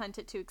for them to hunt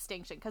it to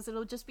extinction because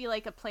it'll just be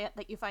like a plant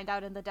that you find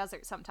out in the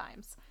desert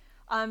sometimes.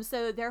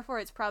 So therefore,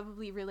 it's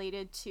probably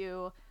related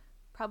to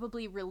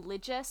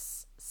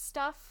religious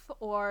stuff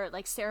or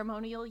like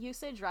ceremonial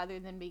usage rather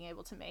than being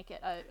able to make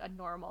it a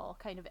normal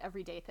kind of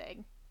everyday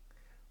thing.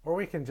 or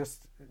we can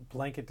just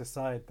blanket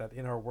decide that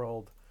in our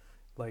world,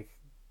 like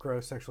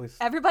gross sexually.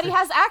 Everybody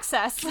has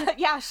access.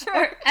 Yeah, sure.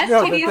 Or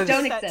No, STDs but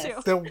don't that exist.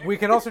 too. So we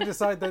can also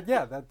decide that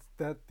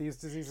that these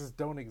diseases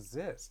don't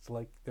exist.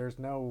 Like there's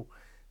no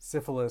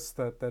syphilis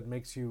that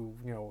makes you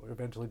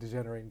eventually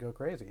degenerate and go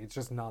crazy. It's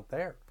just not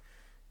there.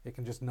 It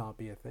can just not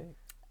be a thing.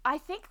 I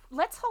think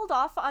let's hold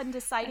off on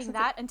deciding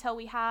that until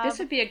we have. This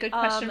would be a good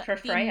question for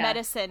the Freya.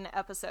 medicine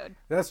episode.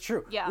 That's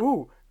true. Yeah.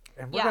 Ooh,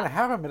 and we're Yeah. gonna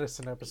have a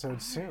medicine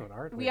episode soon,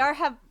 aren't we?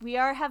 We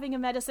are having a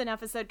medicine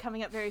episode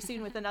coming up very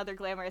soon with another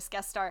glamorous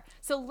guest star.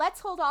 So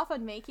let's hold off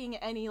on making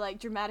any like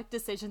dramatic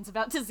decisions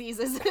about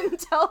diseases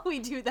until we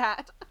do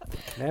that.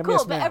 Ma'am, Cool,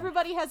 yes, but ma'am.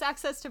 everybody has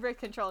access to birth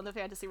control in the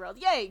fantasy world.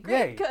 Yay!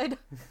 Great, Yay.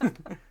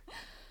 good.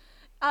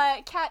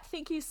 Kat,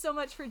 thank you so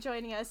much for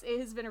joining us. It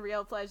has been a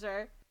real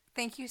pleasure.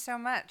 Thank you so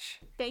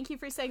much. Thank you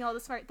for saying all the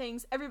smart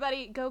things.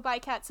 Everybody, go buy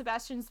Cat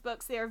Sebastian's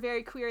books. They are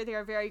very queer. They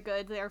are very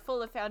good. They are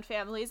full of found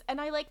families,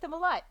 and I like them a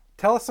lot.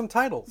 Tell us some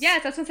titles.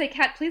 Yes, I was gonna say,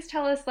 Kat, please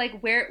tell us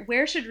like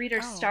where should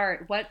readers Oh.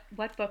 start? What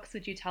books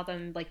would you tell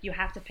them like you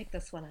have to pick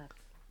this one up?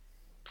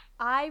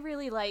 I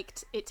really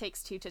liked It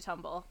Takes Two to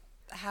Tumble.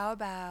 How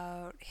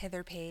about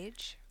Hither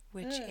Page,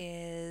 which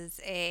is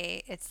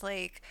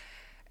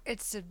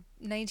it's a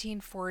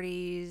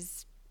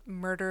 1940s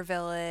murder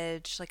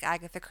village, like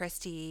Agatha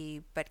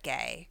Christie, but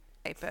gay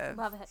type of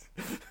Love it.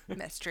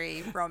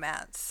 mystery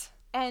romance.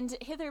 And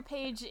Hither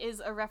Page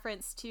is a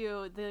reference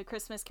to the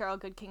Christmas Carol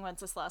Good King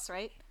Wenceslas,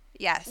 right?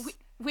 Yes.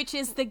 Which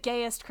is the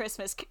gayest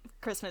Christmas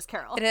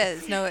carol. It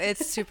is. No,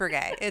 it's super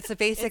gay. It's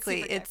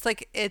basically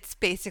it's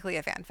basically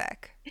a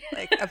fanfic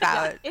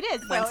about it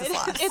is.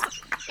 Wenceslas.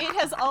 It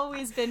has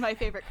always been my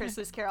favorite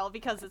Christmas carol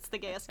because it's the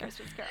gayest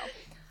Christmas carol.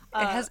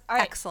 It has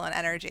excellent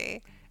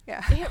energy.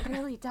 Yeah. It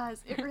really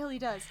does. It really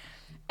does.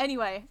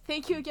 Anyway,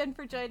 thank you again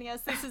for joining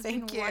us. This has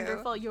been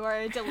wonderful. You are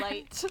a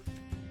delight.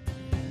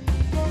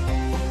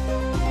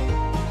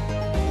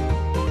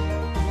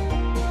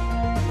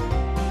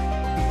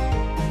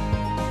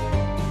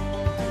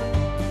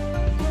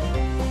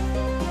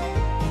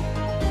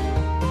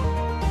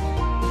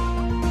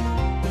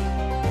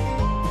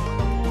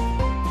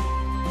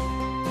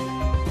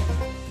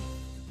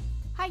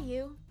 Hi,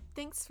 you.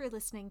 Thanks for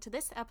listening to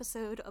this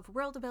episode of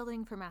World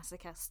Building for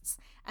Masochists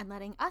and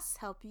letting us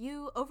help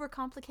you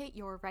overcomplicate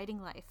your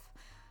writing life.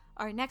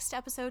 Our next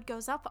episode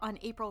goes up on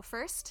April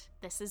 1st.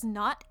 This is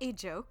not a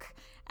joke,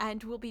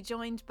 and we'll be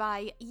joined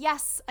by,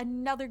 yes,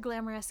 another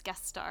glamorous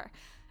guest star.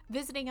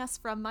 Visiting us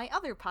from my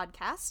other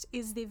podcast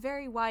is the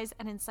very wise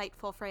and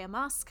insightful Freya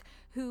Mosk,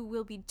 who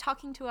will be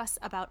talking to us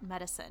about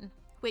medicine,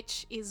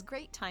 which is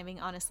great timing,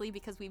 honestly,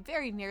 because we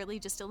very nearly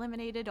just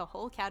eliminated a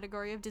whole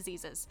category of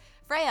diseases.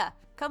 Freya,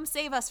 come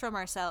save us from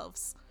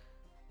ourselves.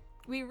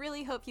 We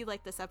really hope you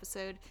liked this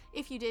episode.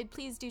 If you did,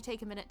 please do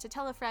take a minute to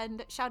tell a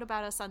friend, shout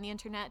about us on the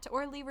internet,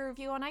 or leave a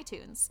review on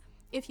iTunes.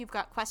 If you've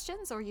got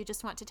questions or you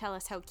just want to tell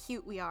us how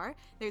cute we are,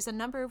 there's a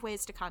number of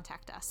ways to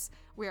contact us.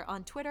 We're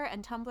on Twitter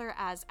and Tumblr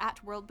as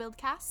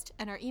 @WorldBuildCast,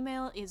 and our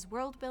email is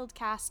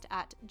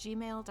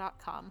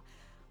worldbuildcast@gmail.com.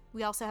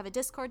 We also have a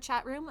Discord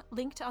chat room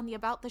linked on the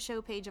About the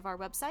Show page of our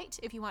website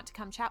if you want to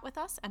come chat with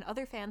us and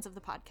other fans of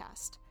the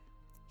podcast.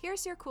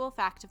 Here's your cool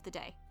fact of the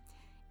day.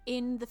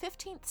 In the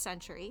 15th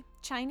century,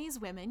 Chinese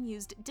women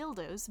used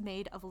dildos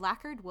made of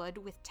lacquered wood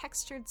with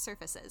textured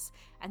surfaces,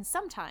 and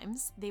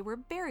sometimes they were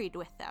buried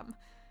with them,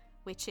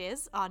 which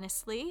is,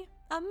 honestly,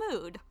 a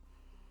mood.